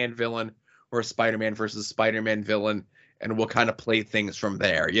Batman villain or a Spider-Man versus Spider-Man villain. And we'll kind of play things from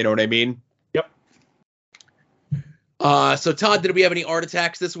there. You know what I mean? Yep. So, Todd, did we have any art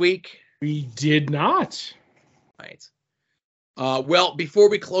attacks this week? We did not. Right. Well, before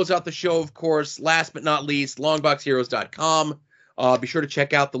we close out the show, of course, last but not least, longboxheroes.com. Be sure to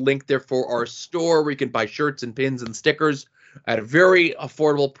check out the link there for our store where you can buy shirts and pins and stickers at a very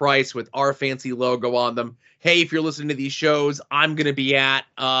affordable price with our fancy logo on them. Hey, if you're listening to these shows, I'm going to be at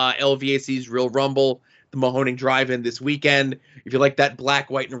LVAC's Real Rumble, the Mahoning Drive-In this weekend. If you like that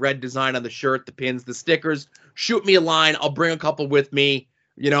black, white, and red design on the shirt, the pins, the stickers, shoot me a line. I'll bring a couple with me.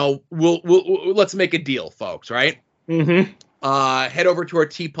 We'll let's make a deal, folks, right? Mm-hmm. Head over to our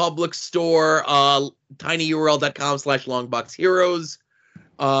TeePublic store, tinyurl.com/longboxheroes,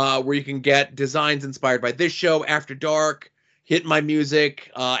 where you can get designs inspired by this show, After Dark, Hit My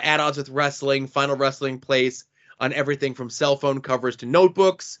Music, At Odds with Wrestling, Final Wrestling Place, on everything from cell phone covers to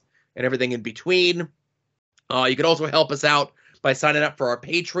notebooks and everything in between. You can also help us out by signing up for our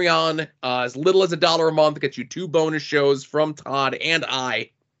Patreon. As little as $1 a month gets you 2 bonus shows from Todd and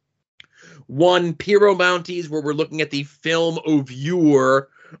I. One, Piro Mounties, where we're looking at the film viewer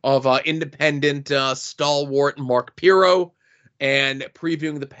of independent stalwart Mark Piro, and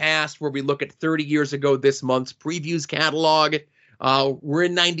Previewing the Past, where we look at 30 years ago this month's previews catalog. We're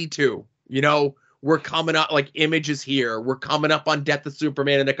in 92. We're coming up, like, Images here. We're coming up on Death of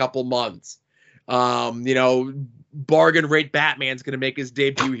Superman in a couple months. Bargain Rate Batman's going to make his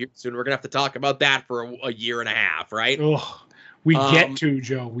debut here soon. We're going to have to talk about that for a year and a half, right? Ugh. We get to,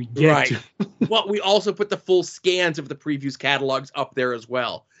 Joe. We get to. Well, we also put the full scans of the previews catalogs up there as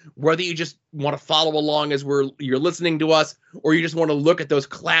well. Whether you just want to follow along as you're listening to us, or you just want to look at those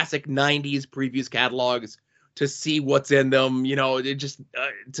classic 90s previews catalogs to see what's in them,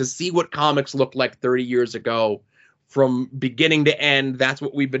 to see what comics looked like 30 years ago from beginning to end. That's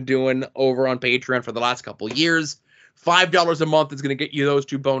what we've been doing over on Patreon for the last couple of years. $5 a month is going to get you those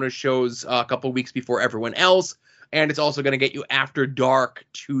 2 bonus shows a couple weeks before everyone else. And it's also going to get you After Dark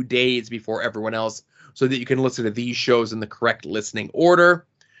 2 days before everyone else so that you can listen to these shows in the correct listening order.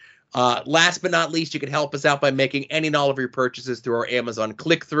 Last but not least, you can help us out by making any and all of your purchases through our Amazon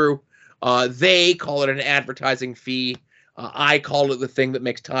click-through. They call it an advertising fee. I call it the thing that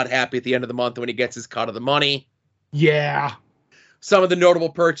makes Todd happy at the end of the month when he gets his cut of the money. Yeah. Some of the notable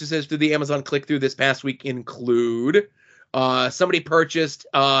purchases through the Amazon click-through this past week include somebody purchased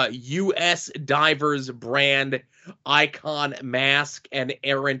U.S. Divers brand Icon mask and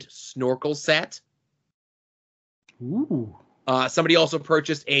errant snorkel set. Ooh. Somebody also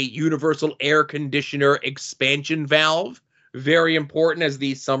purchased a universal air conditioner expansion valve. Very important as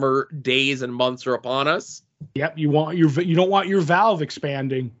these summer days and months are upon us. Yep, you don't want your valve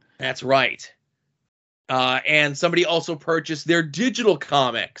expanding. That's right. And somebody also purchased their digital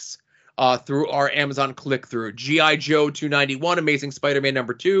comics through our Amazon click-through. G.I. Joe 291, Amazing Spider-Man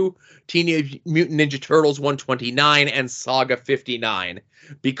number 2, Teenage Mutant Ninja Turtles 129, and Saga 59.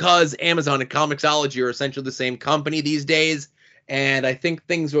 Because Amazon and Comixology are essentially the same company these days, and I think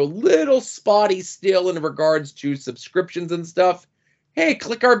things are a little spotty still in regards to subscriptions and stuff, hey,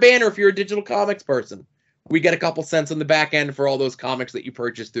 click our banner if you're a digital comics person. We get a couple cents on the back end for all those comics that you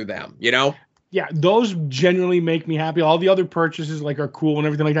purchase through them, Yeah, those genuinely make me happy. All the other purchases are cool and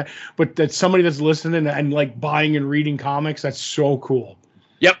everything like that. But that somebody that's listening and like buying and reading comics, that's so cool.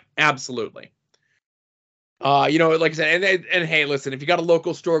 Yep, absolutely. Like I said, and hey, listen, if you got a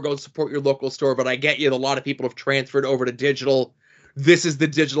local store, go support your local store. But I get you, a lot of people have transferred over to digital. This is the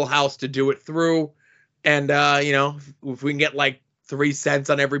digital house to do it through. And, if we can get like 3 cents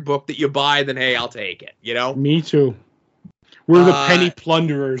on every book that you buy, then hey, I'll take it, Me too. We're the penny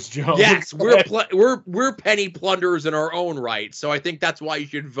plunderers, Joe. Yes, we're penny plunderers in our own right. So I think that's why you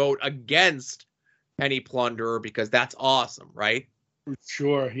should vote against penny plunderer, because that's awesome, right?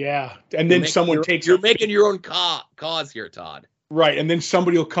 Sure, yeah. And then someone takes... You're making your own cause here, Todd. Right, and then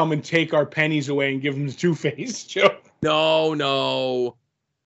somebody will come and take our pennies away and give them the Two-Face, Joe. No.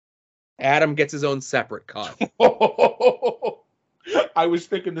 Adam gets his own separate cut. I was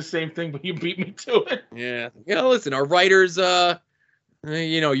thinking the same thing, but you beat me to it. Yeah. Listen, our writers,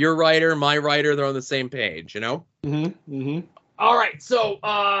 your writer, my writer, they're on the same page, Mm-hmm. Mm-hmm. All right, so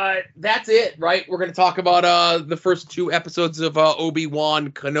that's it, right? We're going to talk about the first 2 episodes of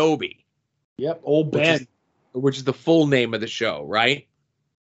Obi-Wan Kenobi. Yep, old Ben. Which is the full name of the show, right?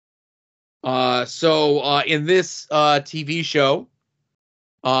 So in this TV show,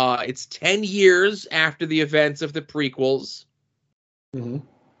 it's 10 years after the events of the prequels. Mm-hmm.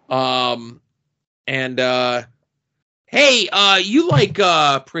 Hey, you like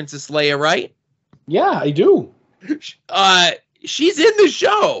Princess Leia, right? Yeah, I do. She's in the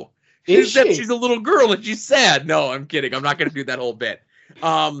show. Except she's a little girl and she's sad. No, I'm kidding. I'm not going to do that whole bit.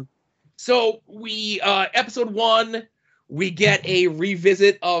 So we episode 1, we get a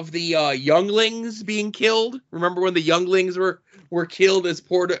revisit of the younglings being killed. Remember when the younglings were killed as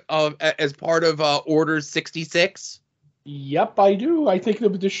part of Order 66? Yep, I do. I think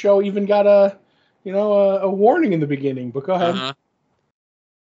the show even got a warning in the beginning. But go ahead.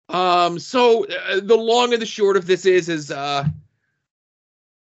 Uh-huh. So the long and the short of this is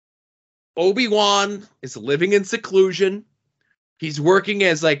Obi-Wan is living in seclusion. He's working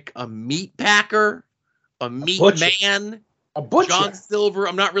as like a meat packer, a meat butcher. man. A butcher. John Silver,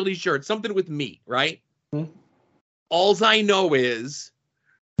 I'm not really sure. It's something with meat, right? Mm-hmm. Alls I know is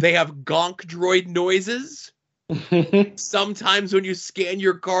they have gonk droid noises. Sometimes when you scan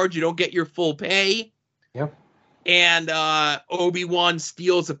your card, you don't get your full pay. Yep. And Obi-Wan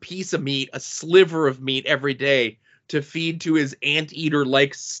steals a piece of meat, a sliver of meat every day to feed to his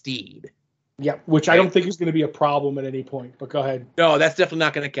anteater-like steed. Yep, which I don't think is going to be a problem at any point, but go ahead. No, that's definitely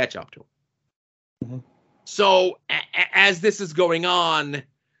not going to catch up to him. Mm-hmm. So as this is going on,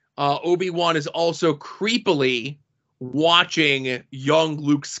 Obi-Wan is also creepily watching young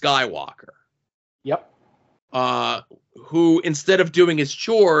Luke Skywalker. Yep. Who, instead of doing his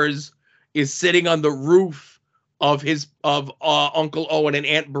chores, is sitting on the roof of Uncle Owen and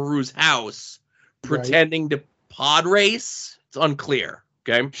Aunt Beru's house, pretending to pod race. It's unclear.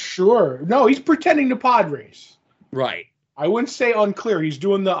 Okay. Sure. No, he's pretending to pod race. Right. I wouldn't say unclear. He's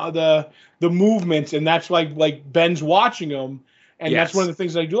doing the movements, and that's like Ben's watching him, and that's one of the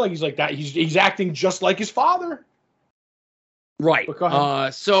things that I do like. He's like that. He's acting just like his father. Right. But go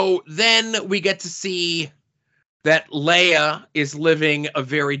ahead. So then we get to see that Leia is living a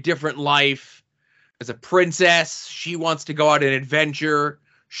very different life as a princess. She wants to go out and adventure.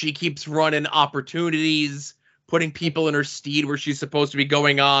 She keeps running opportunities, putting people in her steed where she's supposed to be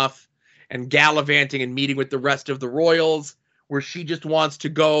going off and gallivanting and meeting with the rest of the royals, where she just wants to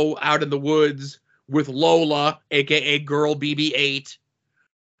go out in the woods with Lola, aka Girl BB-8,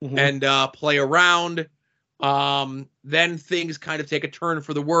 and play around. Then things kind of take a turn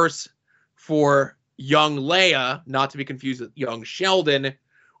for the worse for young Leia, not to be confused with young Sheldon,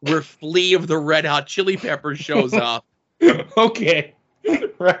 where Flea of the Red Hot Chili Peppers shows up. Okay.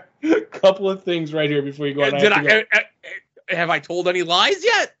 Right. Couple of things right here before you go on. Have I told any lies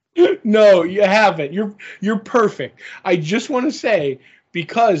yet? No, you haven't. You're perfect. I just want to say,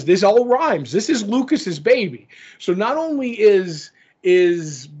 because this all rhymes. This is Lucas's baby. So not only is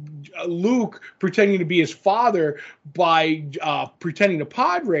Luke pretending to be his father by pretending to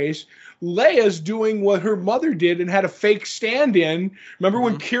pod race, Leia's doing what her mother did and had a fake stand-in. Remember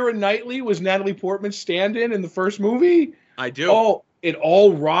when Keira Knightley was Natalie Portman's stand-in in the first movie? I do. Oh, it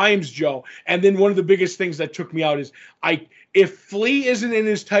all rhymes, Joe. And then one of the biggest things that took me out is if Flea isn't in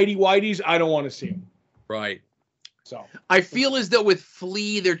his tighty whities, I don't want to see him. Right. So I feel as though with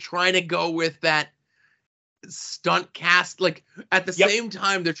Flea, they're trying to go with that stunt cast. Like at the same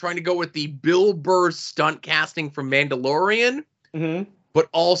time, they're trying to go with the Bill Burr stunt casting from Mandalorian, but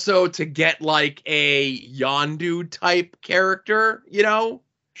also to get like a Yondu type character,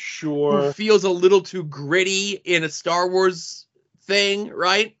 Sure. Who feels a little too gritty in a Star Wars thing,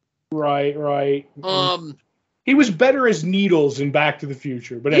 right? Right. He was better as Needles in Back to the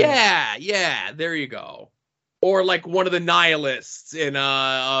Future, but anyway. Yeah, there you go. Or like one of the nihilists in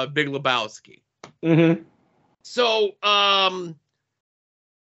Big Lebowski. So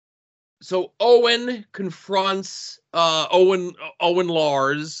Owen confronts Owen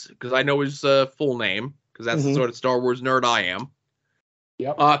Lars, because I know his full name, because that's the sort of Star Wars nerd I am.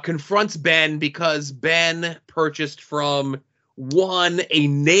 Yep. Confronts Ben because Ben purchased from a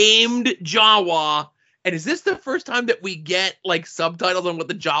named Jawa. And is this the first time that we get like subtitles on what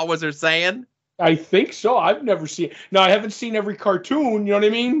the Jawas are saying? I think so. I've never seen. No, I haven't seen every cartoon. You know what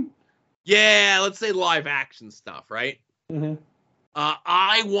I mean? Yeah, let's say live action stuff, right?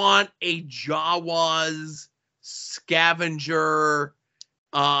 I want a Jawa's scavenger.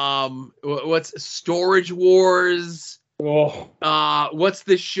 What's Storage Wars? Oh. What's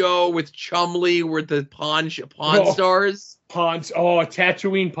the show with Chumley where the Pawn Stars?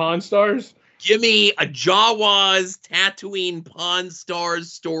 Tatooine Pawn Stars? Give me a Jawa's Tatooine Pawn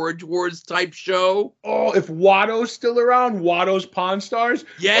Stars Storage Wars type show. Oh, if Watto's still around, Watto's Pawn Stars?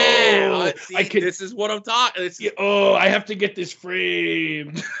 Yeah. This is what I'm talking. I have to get this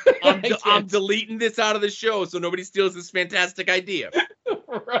framed. I'm deleting this out of the show so nobody steals this fantastic idea.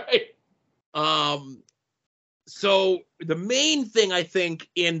 Right. So the main thing I think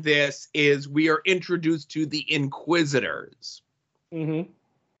in this is we are introduced to the Inquisitors.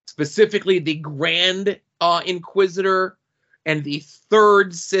 Specifically the Grand Inquisitor and the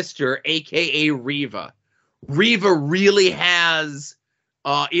third sister, a.k.a. Reva. Reva really has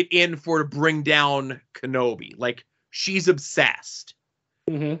it in for to bring down Kenobi. Like, she's obsessed.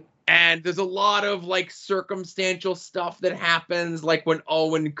 And there's a lot of, like, circumstantial stuff that happens, like when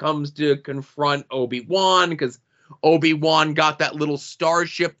Owen comes to confront Obi-Wan, because Obi-Wan got that little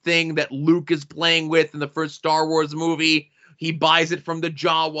starship thing that Luke is playing with in the first Star Wars movie. He buys it from the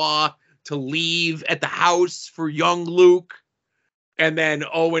Jawa to leave at the house for young Luke. And then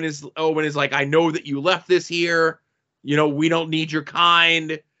Owen is like, I know that you left this here. You know, we don't need your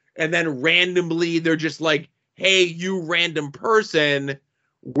kind. And then randomly they're just like, hey, you random person,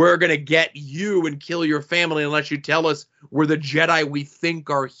 we're going to get you and kill your family unless you tell us where the Jedi we think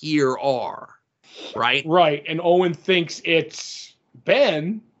are here are. Right? Right. And Owen thinks it's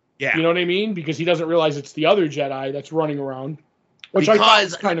Ben. Yeah. You know what I mean? Because he doesn't realize it's the other Jedi that's running around, which I thought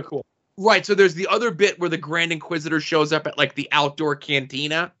was kind of cool. Right. So there's the other bit where the Grand Inquisitor shows up at like the outdoor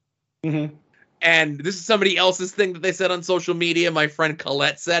cantina. Mm-hmm. And this is somebody else's thing that they said on social media. My friend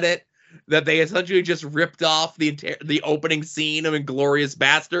Colette said it, that they essentially just ripped off the opening scene of Inglourious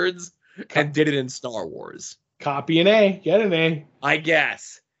Bastards and did it in Star Wars. Copy an A. Get an A. I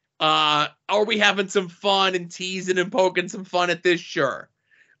guess. Are we having some fun and teasing and poking some fun at this? Sure.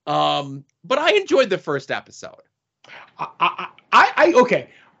 But I enjoyed the first episode. Okay.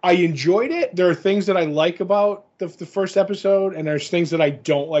 I enjoyed it. There are things that I like about the first episode, and there's things that I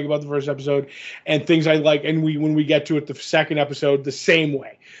don't like about the first episode, and things I like. And when we get to it, the second episode, the same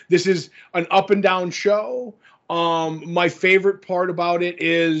way. This is an up and down show. My favorite part about it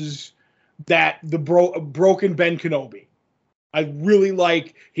is that the broken Ben Kenobi. I really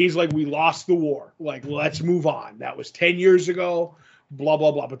like. He's like, we lost the war. Like, let's move on. That was 10 years ago. Blah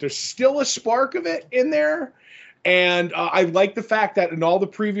blah blah. But there's still a spark of it in there. And I like the fact that in all the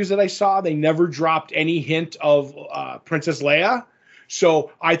previews that I saw, they never dropped any hint of Princess Leia.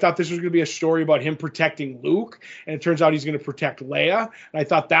 So I thought this was going to be a story about him protecting Luke, and it turns out he's going to protect Leia. And I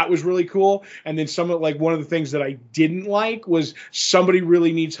thought that was really cool. And then one of the things that I didn't like was somebody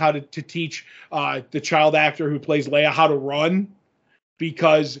really needs how to teach the child actor who plays Leia how to run,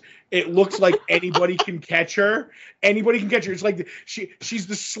 because it looks like anybody can catch her. Anybody can catch her. It's like she's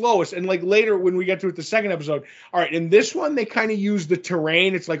the slowest. And like later when we get to it, the second episode, all right, in this one, they kind of use the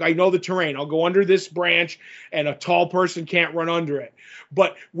terrain. It's like, I know the terrain. I'll go under this branch and a tall person can't run under it.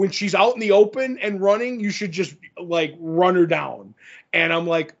 But when she's out in the open and running, you should just like run her down. And I'm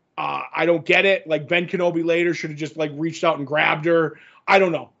like, I don't get it. Like Ben Kenobi later should have just like reached out and grabbed her. I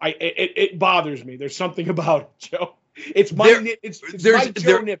don't know. It bothers me. There's something about it, Joe. It's my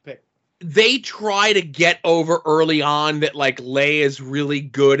nitpick. They try to get over early on that like Leia is really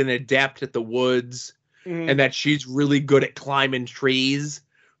good and adept at the woods, and that she's really good at climbing trees.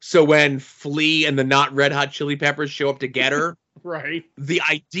 So when Flea and the not Red Hot Chili Peppers show up to get her, right? The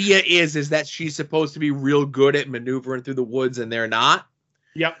idea is that she's supposed to be real good at maneuvering through the woods, and they're not.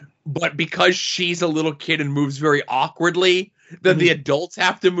 Yep. But because she's a little kid and moves very awkwardly, then the adults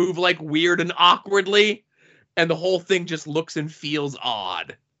have to move like weird and awkwardly. And the whole thing just looks and feels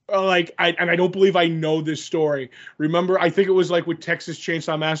odd. I don't believe I know this story. Remember, I think it was like with Texas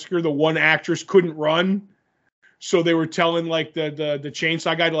Chainsaw Massacre, the one actress couldn't run. So they were telling like the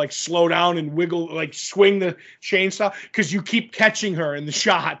chainsaw guy to like slow down and wiggle, like swing the chainsaw, because you keep catching her in the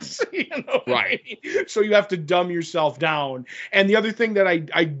shots. You know? Right. So you have to dumb yourself down. And the other thing that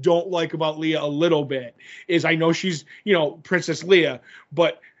I don't like about Leia a little bit is, I know she's, Princess Leia,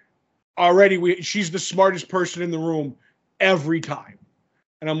 but already she's the smartest person in the room every time.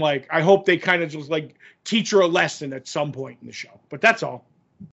 And I'm like, I hope they kind of just like teach her a lesson at some point in the show. But that's all.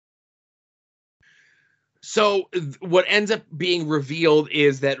 So what ends up being revealed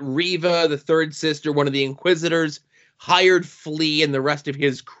is that Reva, the third sister, one of the Inquisitors, hired Flea and the rest of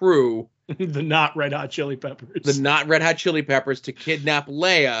his crew, the not Red Hot Chili Peppers, to kidnap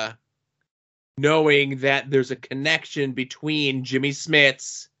Leia, knowing that there's a connection between Jimmy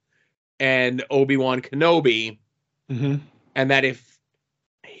Smits and Obi-Wan Kenobi, and that if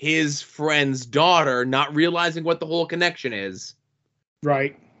his friend's daughter, not realizing what the whole connection is,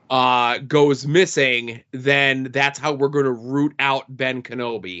 right, goes missing, then that's how we're going to root out Ben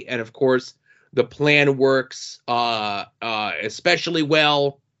Kenobi. And of course, the plan works especially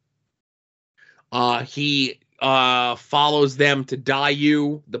well. He follows them to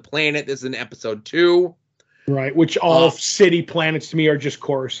Daiyu, the planet. This is in episode 2. Right, which all city planets to me are just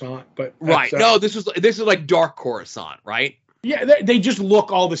Coruscant, but right. No, this is like Dark Coruscant, right? Yeah, they just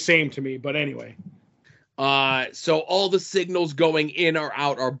look all the same to me, but anyway. So all the signals going in or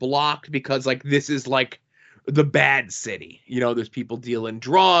out are blocked because like this is like the bad city. There's people dealing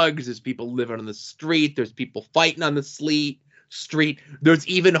drugs, there's people living on the street, there's people fighting on the street. There's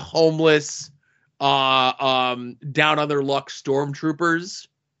even homeless down on their luck stormtroopers.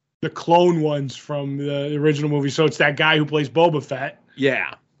 The clone ones from the original movie. So it's that guy who plays Boba Fett.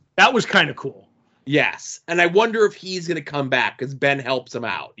 Yeah. That was kind of cool. Yes. And I wonder if he's going to come back because Ben helps him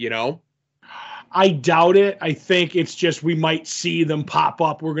out, I doubt it. I think it's just we might see them pop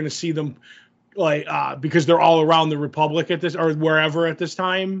up. We're going to see them like because they're all around the Republic at this or wherever at this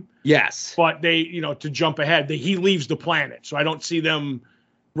time. Yes. But they, to jump ahead, he leaves the planet, so I don't see them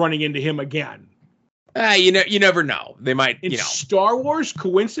running into him again. You never know. They might, In Star Wars,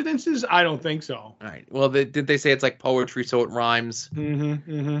 coincidences? I don't think so. All right. Well, didn't they say it's like poetry, so it rhymes?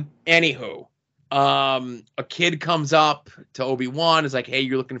 Mm-hmm, mm-hmm. Anywho, a kid comes up to Obi-Wan, is like, hey,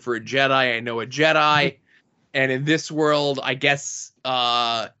 you're looking for a Jedi. I know a Jedi. And in this world, I guess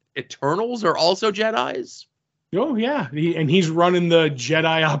Eternals are also Jedis? Oh, yeah. He's running the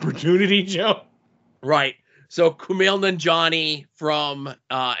Jedi Opportunity, Joe. Right. So Kumail Nanjiani from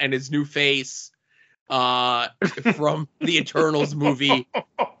and his new face from the Eternals movie.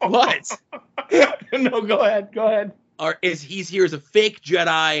 What? No, go ahead. He's here as a fake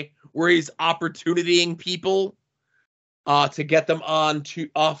Jedi where he's opportunitying people to get them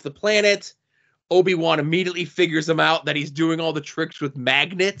off the planet. Obi-Wan immediately figures him out that he's doing all the tricks with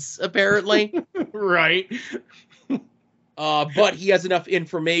magnets, apparently. Right. But he has enough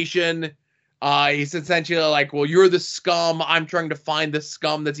information. He's essentially like, well, you're the scum. I'm trying to find the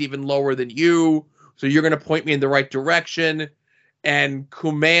scum that's even lower than you. So you're going to point me in the right direction. And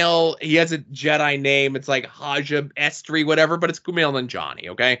Kumail, he has a Jedi name. It's like Hajab Estri, whatever, but it's Kumail Nanjiani,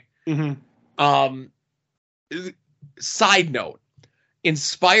 okay? Mm-hmm. Side note,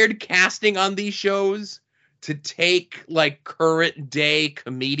 inspired casting on these shows to take like current day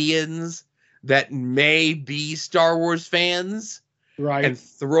comedians that may be Star Wars fans, right, and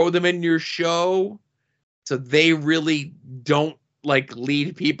throw them in your show so they really don't like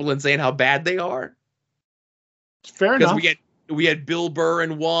lead people in saying how bad they are. Fair enough. Because we had Bill Burr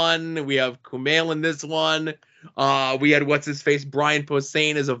in one, we have Kumail in this one, we had what's his face Brian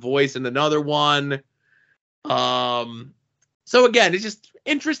Posehn as a voice in another one. So again, it's just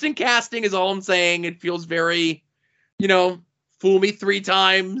interesting casting is all I'm saying. It feels very, fool me 3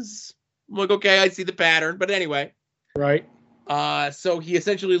 times. I'm like, okay, I see the pattern. But anyway. Right. So he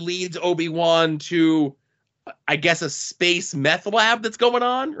essentially leads Obi-Wan to, I guess, a space meth lab that's going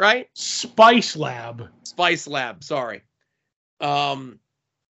on, right? Spice lab, sorry.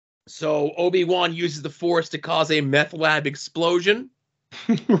 So Obi-Wan uses the Force to cause a meth lab explosion.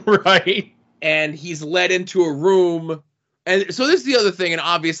 Right. And he's led into a room. And so this is the other thing, and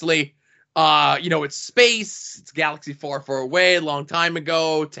obviously, it's space, it's galaxy far, far away, a long time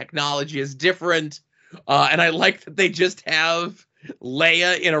ago, technology is different, and I like that they just have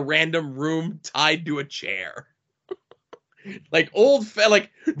Leia in a random room tied to a chair. Like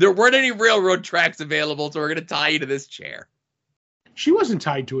there weren't any railroad tracks available, so we're gonna tie you to this chair. She wasn't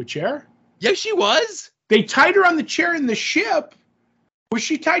tied to a chair. Yes, she was. They tied her on the chair in the ship. Was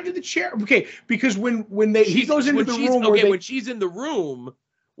she tied to the chair? Okay, because when he goes into the room, when she's in the room,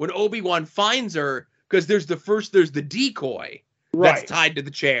 when Obi-Wan finds her, because there's the decoy that's tied to the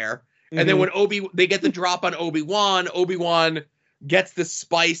chair, and then when they get the drop on Obi-Wan gets the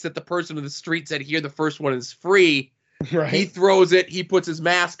spice that the person in the street said here, the first one is free. Right. He throws it. He puts his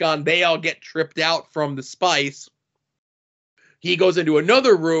mask on. They all get tripped out from the spice. He goes into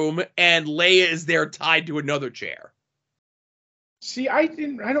another room, and Leia is there tied to another chair. See, I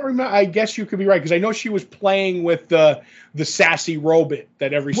don't remember. I guess you could be right because I know she was playing with the sassy robot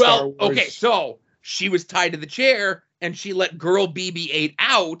that every Star Wars. Okay, so she was tied to the chair and she let Girl BB-8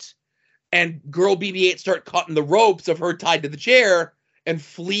 out, and Girl BB-8 started cutting the ropes of her tied to the chair, and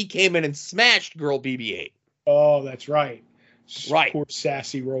Flea came in and smashed Girl BB-8. Oh, that's right. Right. Poor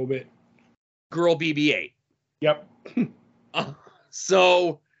sassy robot. Girl BB-8. Yep.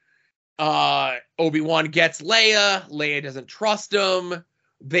 So Obi-Wan gets Leia. Leia doesn't trust him.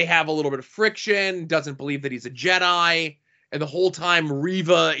 They have a little bit of friction, doesn't believe that he's a Jedi. And the whole time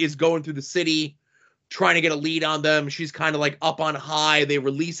Reva is going through the city trying to get a lead on them. She's kind of like up on high. They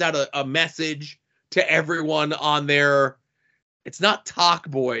release out a message to everyone on their, it's not Talk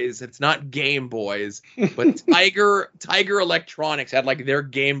Boys, it's not Game Boys, but Tiger Electronics had like their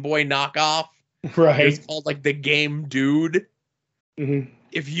Game Boy knockoff. Right. It's called like the Game Dude. Mm-hmm.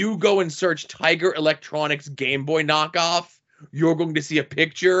 If you go and search Tiger Electronics Game Boy knockoff, you're going to see a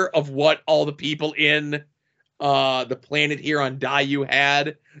picture of what all the people in the planet here on Daiyu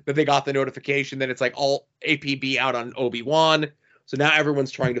had, that they got the notification that it's like all APB out on Obi-Wan. So now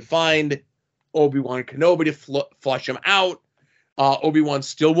everyone's trying to find Obi-Wan Kenobi to flush him out. Obi-Wan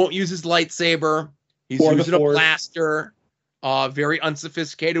still won't use his lightsaber. He's using a blaster. Very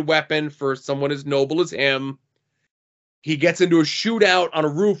unsophisticated weapon for someone as noble as him. He gets into a shootout on a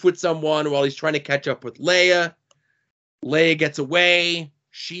roof with someone while he's trying to catch up with Leia. Leia gets away.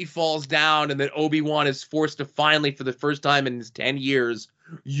 She falls down, and then Obi-Wan is forced to finally, for the first time in his 10 years,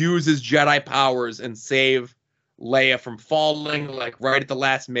 use his Jedi powers and save Leia from falling, like right at the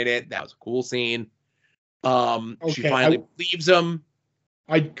last minute. That was a cool scene. She finally leaves him.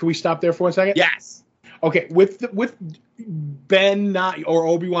 Can we stop there for 1 second? Yes. Okay, with Ben not or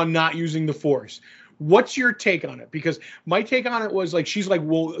Obi-Wan not using the Force, what's your take on it? Because my take on it was like, she's like,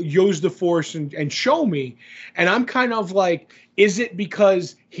 well, use the Force and show me. And I'm kind of like, is it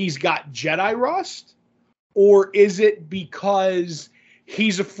because he's got Jedi rust? Or is it because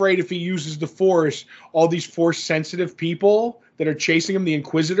he's afraid if he uses the Force, all these Force-sensitive people that are chasing him, the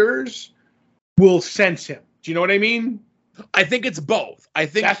Inquisitors, will sense him? Do you know what I mean? I think it's both. I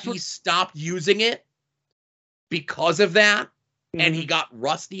think he stopped using it because of that, and he got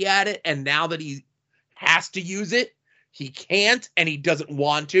rusty at it, and now that he has to use it, he can't, and he doesn't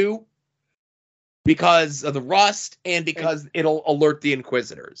want to because of the rust and because it'll alert the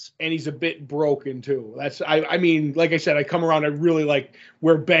Inquisitors. And he's a bit broken, too. I mean, like I said, I come around, I really like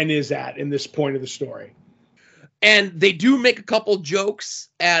where Ben is at in this point of the story. And they do make a couple jokes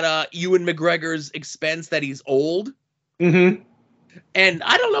at Ewan McGregor's expense that he's old. Mm-hmm. And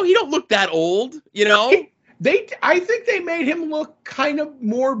I don't know, he don't look that old, you know? I think they made him look kind of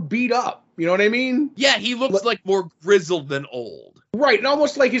more beat up. You know what I mean? Yeah, he looks like more grizzled than old. Right, and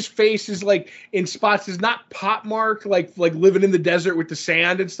almost like his face is like in spots is not pockmarked, like living in the desert with the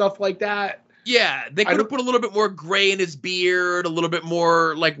sand and stuff like that. Yeah, they could have put a little bit more gray in his beard, a little bit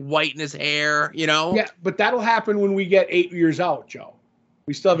more like white in his hair, you know? Yeah, but that'll happen when we get 8 years out, Joe.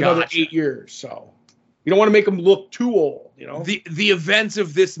 We still have another 8 years, so you don't want to make him look too old, you know? The events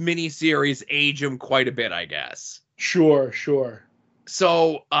of this miniseries age him quite a bit, I guess. Sure.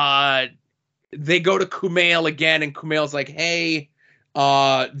 So they go to Kumail again, and Kumail's like, hey,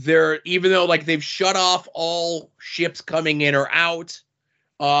 even though like they've shut off all ships coming in or out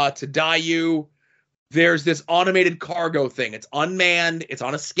to Daiyu, there's this automated cargo thing. It's unmanned. It's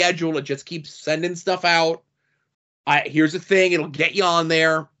on a schedule. It just keeps sending stuff out. Here's the thing. It'll get you on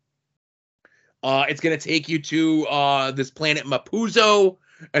there. It's going to take you to this planet Mapuzo,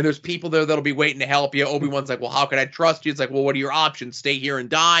 and there's people there that'll be waiting to help you. Obi-Wan's like, well, how can I trust you? It's like, well, what are your options? Stay here and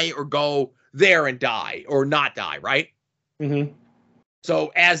die, or go there and die, or not die, right? Mm-hmm.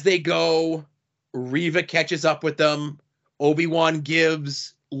 So as they go, Reva catches up with them. Obi-Wan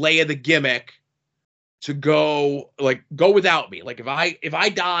gives Leia the gimmick to go without me. Like, if I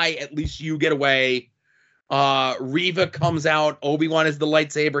die, at least you get away. Reva comes out. Obi-Wan is the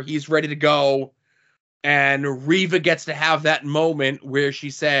lightsaber. He's ready to go. And Reva gets to have that moment where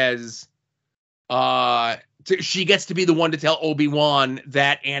she says, she gets to be the one to tell Obi-Wan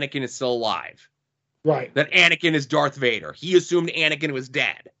that Anakin is still alive. Right. That Anakin is Darth Vader. He assumed Anakin was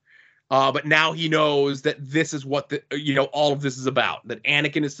dead. But now he knows that this is what all of this is about. That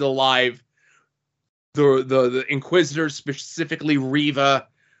Anakin is still alive. The Inquisitors, specifically Reva,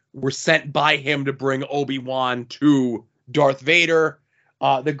 were sent by him to bring Obi-Wan to Darth Vader.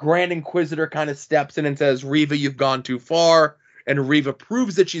 The Grand Inquisitor kind of steps in and says, Reva, you've gone too far. And Reva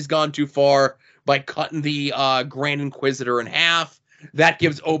proves that she's gone too far by cutting the Grand Inquisitor in half. That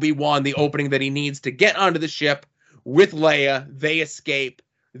gives Obi-Wan the opening that he needs to get onto the ship with Leia. They escape.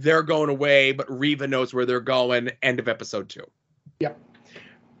 They're going away, but Reva knows where they're going. End of episode 2. Yep.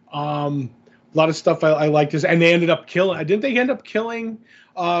 A lot of stuff I liked this, and they ended up killing. Didn't they end up killing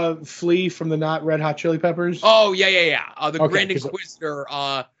Flea from the Not Red Hot Chili Peppers? Oh yeah. The Grand Inquisitor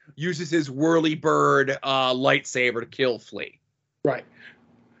uses his whirly bird lightsaber to kill Flea. Right.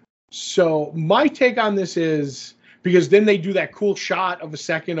 So my take on this is, because then they do that cool shot of a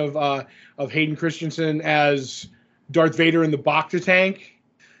second of Hayden Christensen as Darth Vader in the Bacta tank.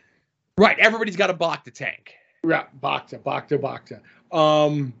 Right. Everybody's got a Bacta tank. Yeah, Bacta.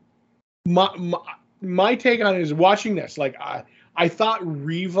 My take on it is, watching this, like, I thought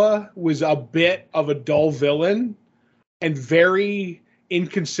Reva was a bit of a dull villain and very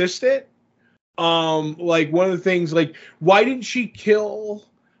inconsistent. Like, one of the things, like, why didn't she kill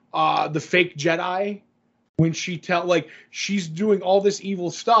the fake Jedi when she's doing all this evil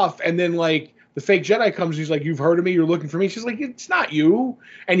stuff, and then, like, the fake Jedi comes, he's like, you've heard of me, you're looking for me. She's like, it's not you.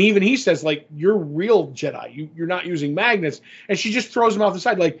 And even he says, like, you're real Jedi. You're not using magnets. And she just throws him off the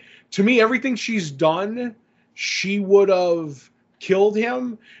side. Like, to me, everything she's done, she would have killed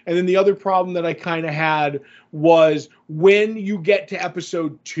him. And then the other problem that I kind of had was, when you get to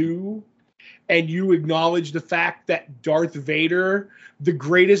episode 2 and you acknowledge the fact that Darth Vader, the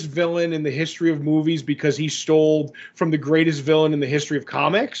greatest villain in the history of movies, because he stole from the greatest villain in the history of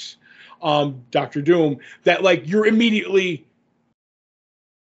comics, Dr. Doom, that, like, you're immediately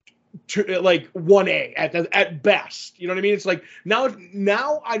to, like, 1A at best. You know what I mean? It's like,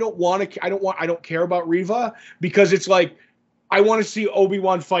 now I don't care about Reva, because it's like, I want to see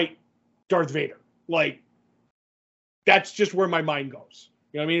Obi-Wan fight Darth Vader. Like, that's just where my mind goes.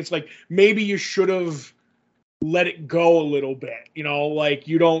 You know what I mean? It's like, maybe you should have let it go a little bit. You know, like,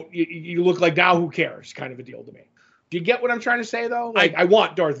 you look like, now who cares kind of a deal to me. Do you get what I'm trying to say, though? Like, I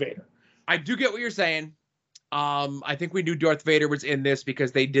want Darth Vader. I do get what you're saying. I think we knew Darth Vader was in this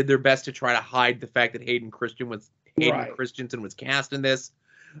because they did their best to try to hide the fact that Hayden Christensen was cast in this.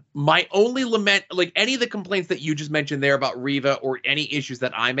 My only lament, like any of the complaints that you just mentioned there about Reva or any issues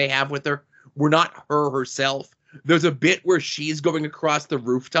that I may have with her, were not her herself. There's a bit where she's going across the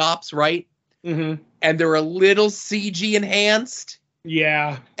rooftops, right? Mm-hmm. And they're a little CG enhanced.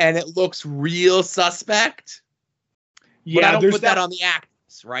 Yeah. And it looks real suspect. Yeah, but I don't put that on the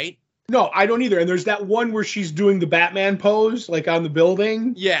actors, right? No, I don't either. And there's that one where she's doing the Batman pose, like on the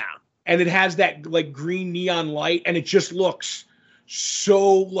building. Yeah. And it has that like green neon light, and it just looks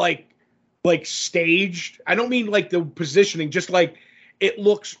so like staged. I don't mean like the positioning, just like it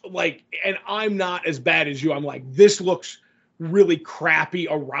looks like, and I'm not as bad as you. I'm like, this looks really crappy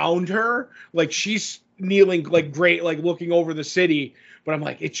around her. Like she's kneeling like great, like looking over the city. But I'm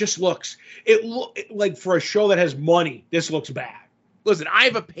like, it just looks, like for a show that has money, this looks bad. Listen, I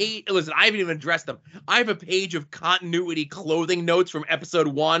have a page. Listen, I haven't even addressed them. I have a page of continuity clothing notes from episode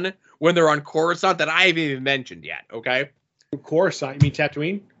 1 when they're on Coruscant that I haven't even mentioned yet. Okay, Coruscant? You mean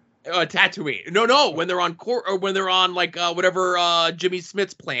Tatooine? Tatooine. No. When they're on or when they're on like whatever Jimmy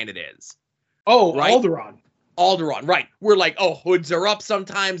Smith's planet is. Oh, right? Alderaan, right. We're like, oh, hoods are up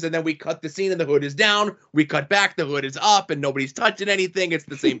sometimes, and then we cut the scene and the hood is down. We cut back, the hood is up, and nobody's touching anything. It's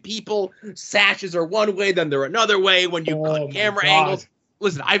the same people. Sashes are one way, then they're another way when you cut camera angles.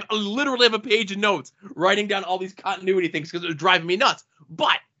 Listen, I literally have a page of notes writing down all these continuity things because it was driving me nuts.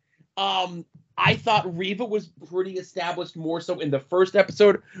 But I thought Reva was pretty established more so in the first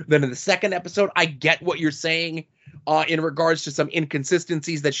episode than in the second episode. I get what you're saying in regards to some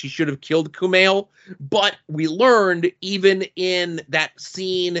inconsistencies that she should have killed Kumail. But we learned even in that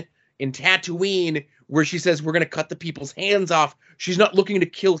scene in Tatooine where she says we're going to cut the people's hands off, she's not looking to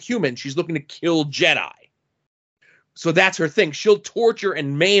kill humans. She's looking to kill Jedi. So that's her thing. She'll torture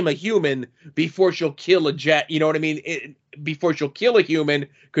and maim a human before she'll kill a Jedi. You know what I mean? Before she'll kill a human,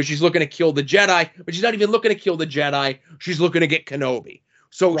 because she's looking to kill the Jedi. But she's not even looking to kill the Jedi. She's looking to get Kenobi.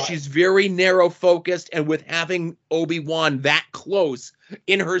 So She's very narrow focused. And with having Obi-Wan that close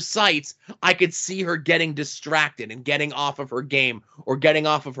in her sights, I could see her getting distracted and getting off of her game or getting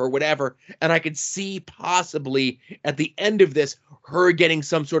off of her whatever. And I could see possibly at the end of this, her getting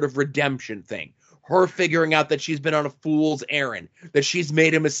some sort of redemption thing. Her figuring out that she's been on a fool's errand, that she's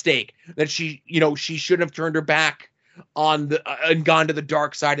made a mistake, that she shouldn't have turned her back on and gone to the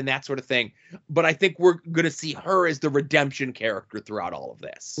dark side and that sort of thing. But I think we're going to see her as the redemption character throughout all of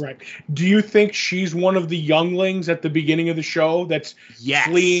this. Right. Do you think she's one of the younglings at the beginning of the show that's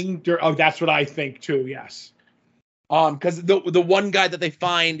fleeing? Oh, that's what I think too. Yes. Because the one guy that they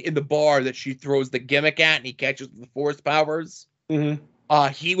find in the bar that she throws the gimmick at and he catches the force powers. Mm-hmm.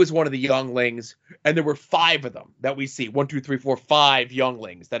 He was one of the younglings, and there were 5 of them that we see. 1, 2, 3, 4, 5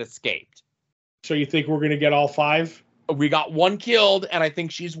 younglings that escaped. So you think we're going to get all 5? We got 1 killed, and I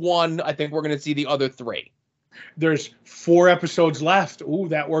think she's 1. I think we're going to see the other 3. There's 4 episodes left. Ooh,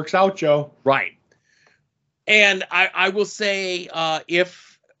 that works out, Joe. Right. And I will say,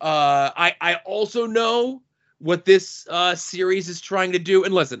 I also know what this series is trying to do.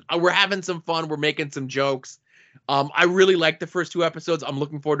 And listen, we're having some fun. We're making some jokes. I really like the first 2 episodes. I'm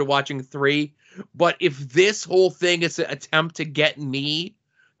looking forward to watching 3. But if this whole thing is an attempt to get me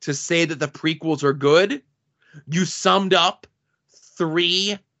to say that the prequels are good, you summed up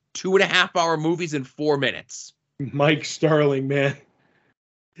 3 2.5-hour movies in 4 minutes. Mike Sterling, man.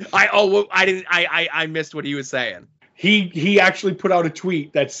 I missed what he was saying. He actually put out a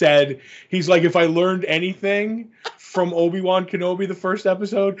tweet that said, he's like, if I learned anything from Obi-Wan Kenobi, the first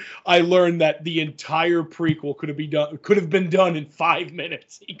episode, I learned that the entire prequel could have been done in 5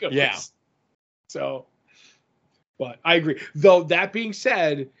 minutes. He goes, yeah. So, but I agree. Though that being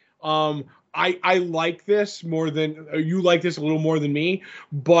said, I like this more than you like this a little more than me.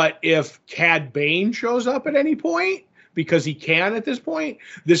 But if Cad Bane shows up at any point, because he can at this point,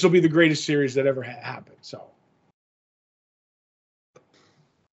 this will be the greatest series that ever happened. So.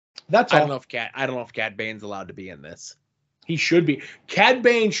 That's all. I don't know if Cad Bane's allowed to be in this. He should be. Cad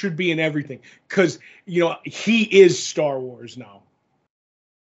Bane should be in everything because, he is Star Wars now.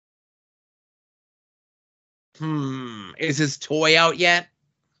 Is his toy out yet?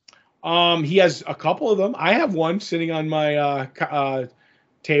 He has a couple of them. I have one sitting on my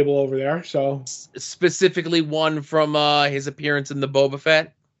table over there. So specifically one from his appearance in the Boba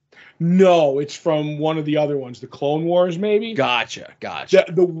Fett. No, it's from one of the other ones, the Clone Wars, maybe. Gotcha.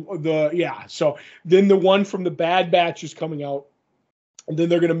 Yeah. So then the one from the Bad Batch is coming out, and then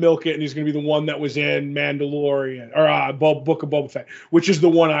they're gonna milk it, and he's gonna be the one that was in Mandalorian or Book of Boba Fett, which is the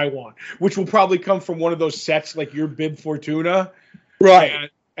one I want, which will probably come from one of those sets like your Bib Fortuna, Right.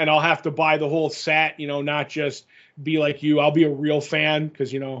 And I'll have to buy the whole set, not just be like you. I'll be a real fan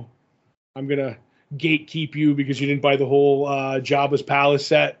because I'm gonna gatekeep you because you didn't buy the whole Jabba's Palace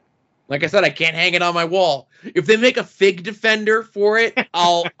set. Like I said, I can't hang it on my wall. If they make a Fig Defender for it,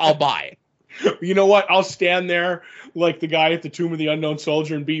 I'll buy it. You know what? I'll stand there like the guy at the Tomb of the Unknown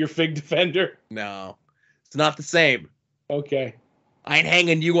Soldier and be your Fig Defender. No, it's not the same. Okay. I ain't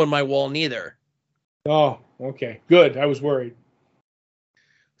hanging you on my wall neither. Oh, okay. Good. I was worried.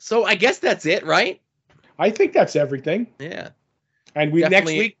 So I guess that's it, right? I think that's everything. Yeah. And next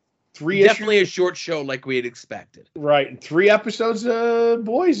week, definitely a short show like we had expected. Right. And 3 episodes of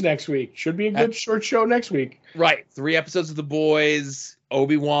Boys next week. Should be a good short show next week. Right. 3 episodes of The Boys,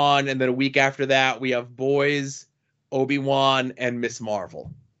 Obi-Wan, and then a week after that we have Boys, Obi-Wan, and Miss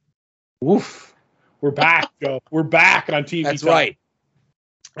Marvel. Oof. We're back, Joe. We're back on TV. That's right.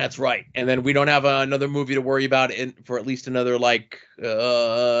 That's right. And then we don't have another movie to worry about for at least another 3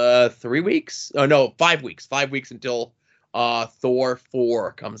 weeks. Oh no, 5 weeks. 5 weeks until Thor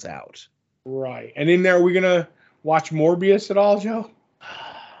 4 comes out. Right. And in there, are we gonna watch Morbius at all, Joe?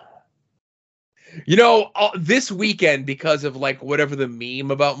 This weekend, because of whatever the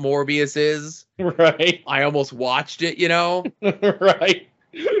meme about Morbius is, right? I almost watched it. Right.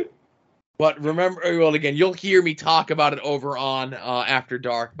 But remember, well, again, you'll hear me talk about it over on After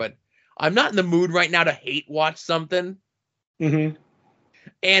Dark, but I'm not in the mood right now to hate watch something. Mm-hmm.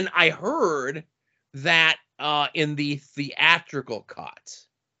 And I heard that in the theatrical cut,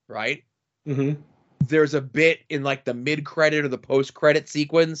 right? Mm-hmm. There's a bit in the mid-credit or the post-credit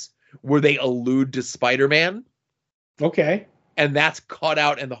sequence where they allude to Spider-Man. Okay. And that's cut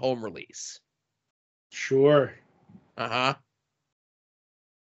out in the home release. Sure. Uh-huh.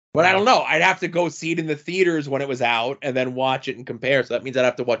 But I don't know. I'd have to go see it in the theaters when it was out and then watch it and compare. So that means I'd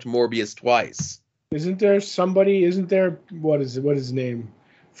have to watch Morbius twice. What is his name?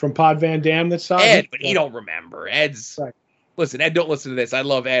 From Pod Van Dam that saw Ed, it? but he don't remember. Ed's... Right. Listen, Ed, don't listen to this. I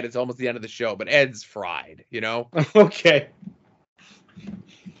love Ed. It's almost the end of the show, but Ed's fried, Okay.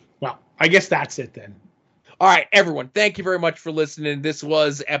 Well, I guess that's it then. All right, everyone. Thank you very much for listening. This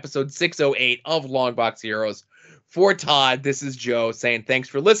was episode 608 of Longbox Heroes. For Todd, this is Joe saying thanks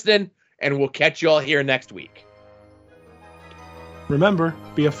for listening, and we'll catch you all here next week. Remember,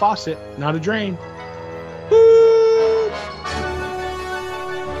 be a faucet, not a drain.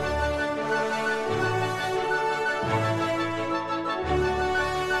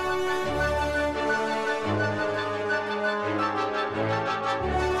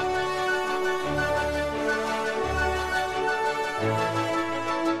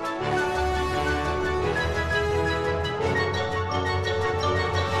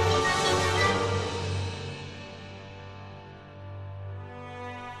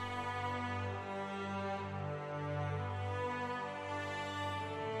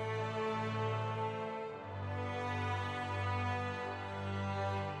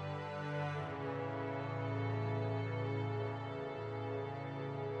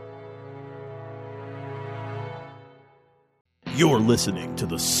 You're listening to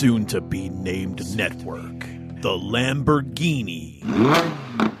the soon-to-be-named network, the Lamborghini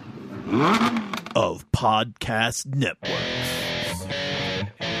of Podcast Network.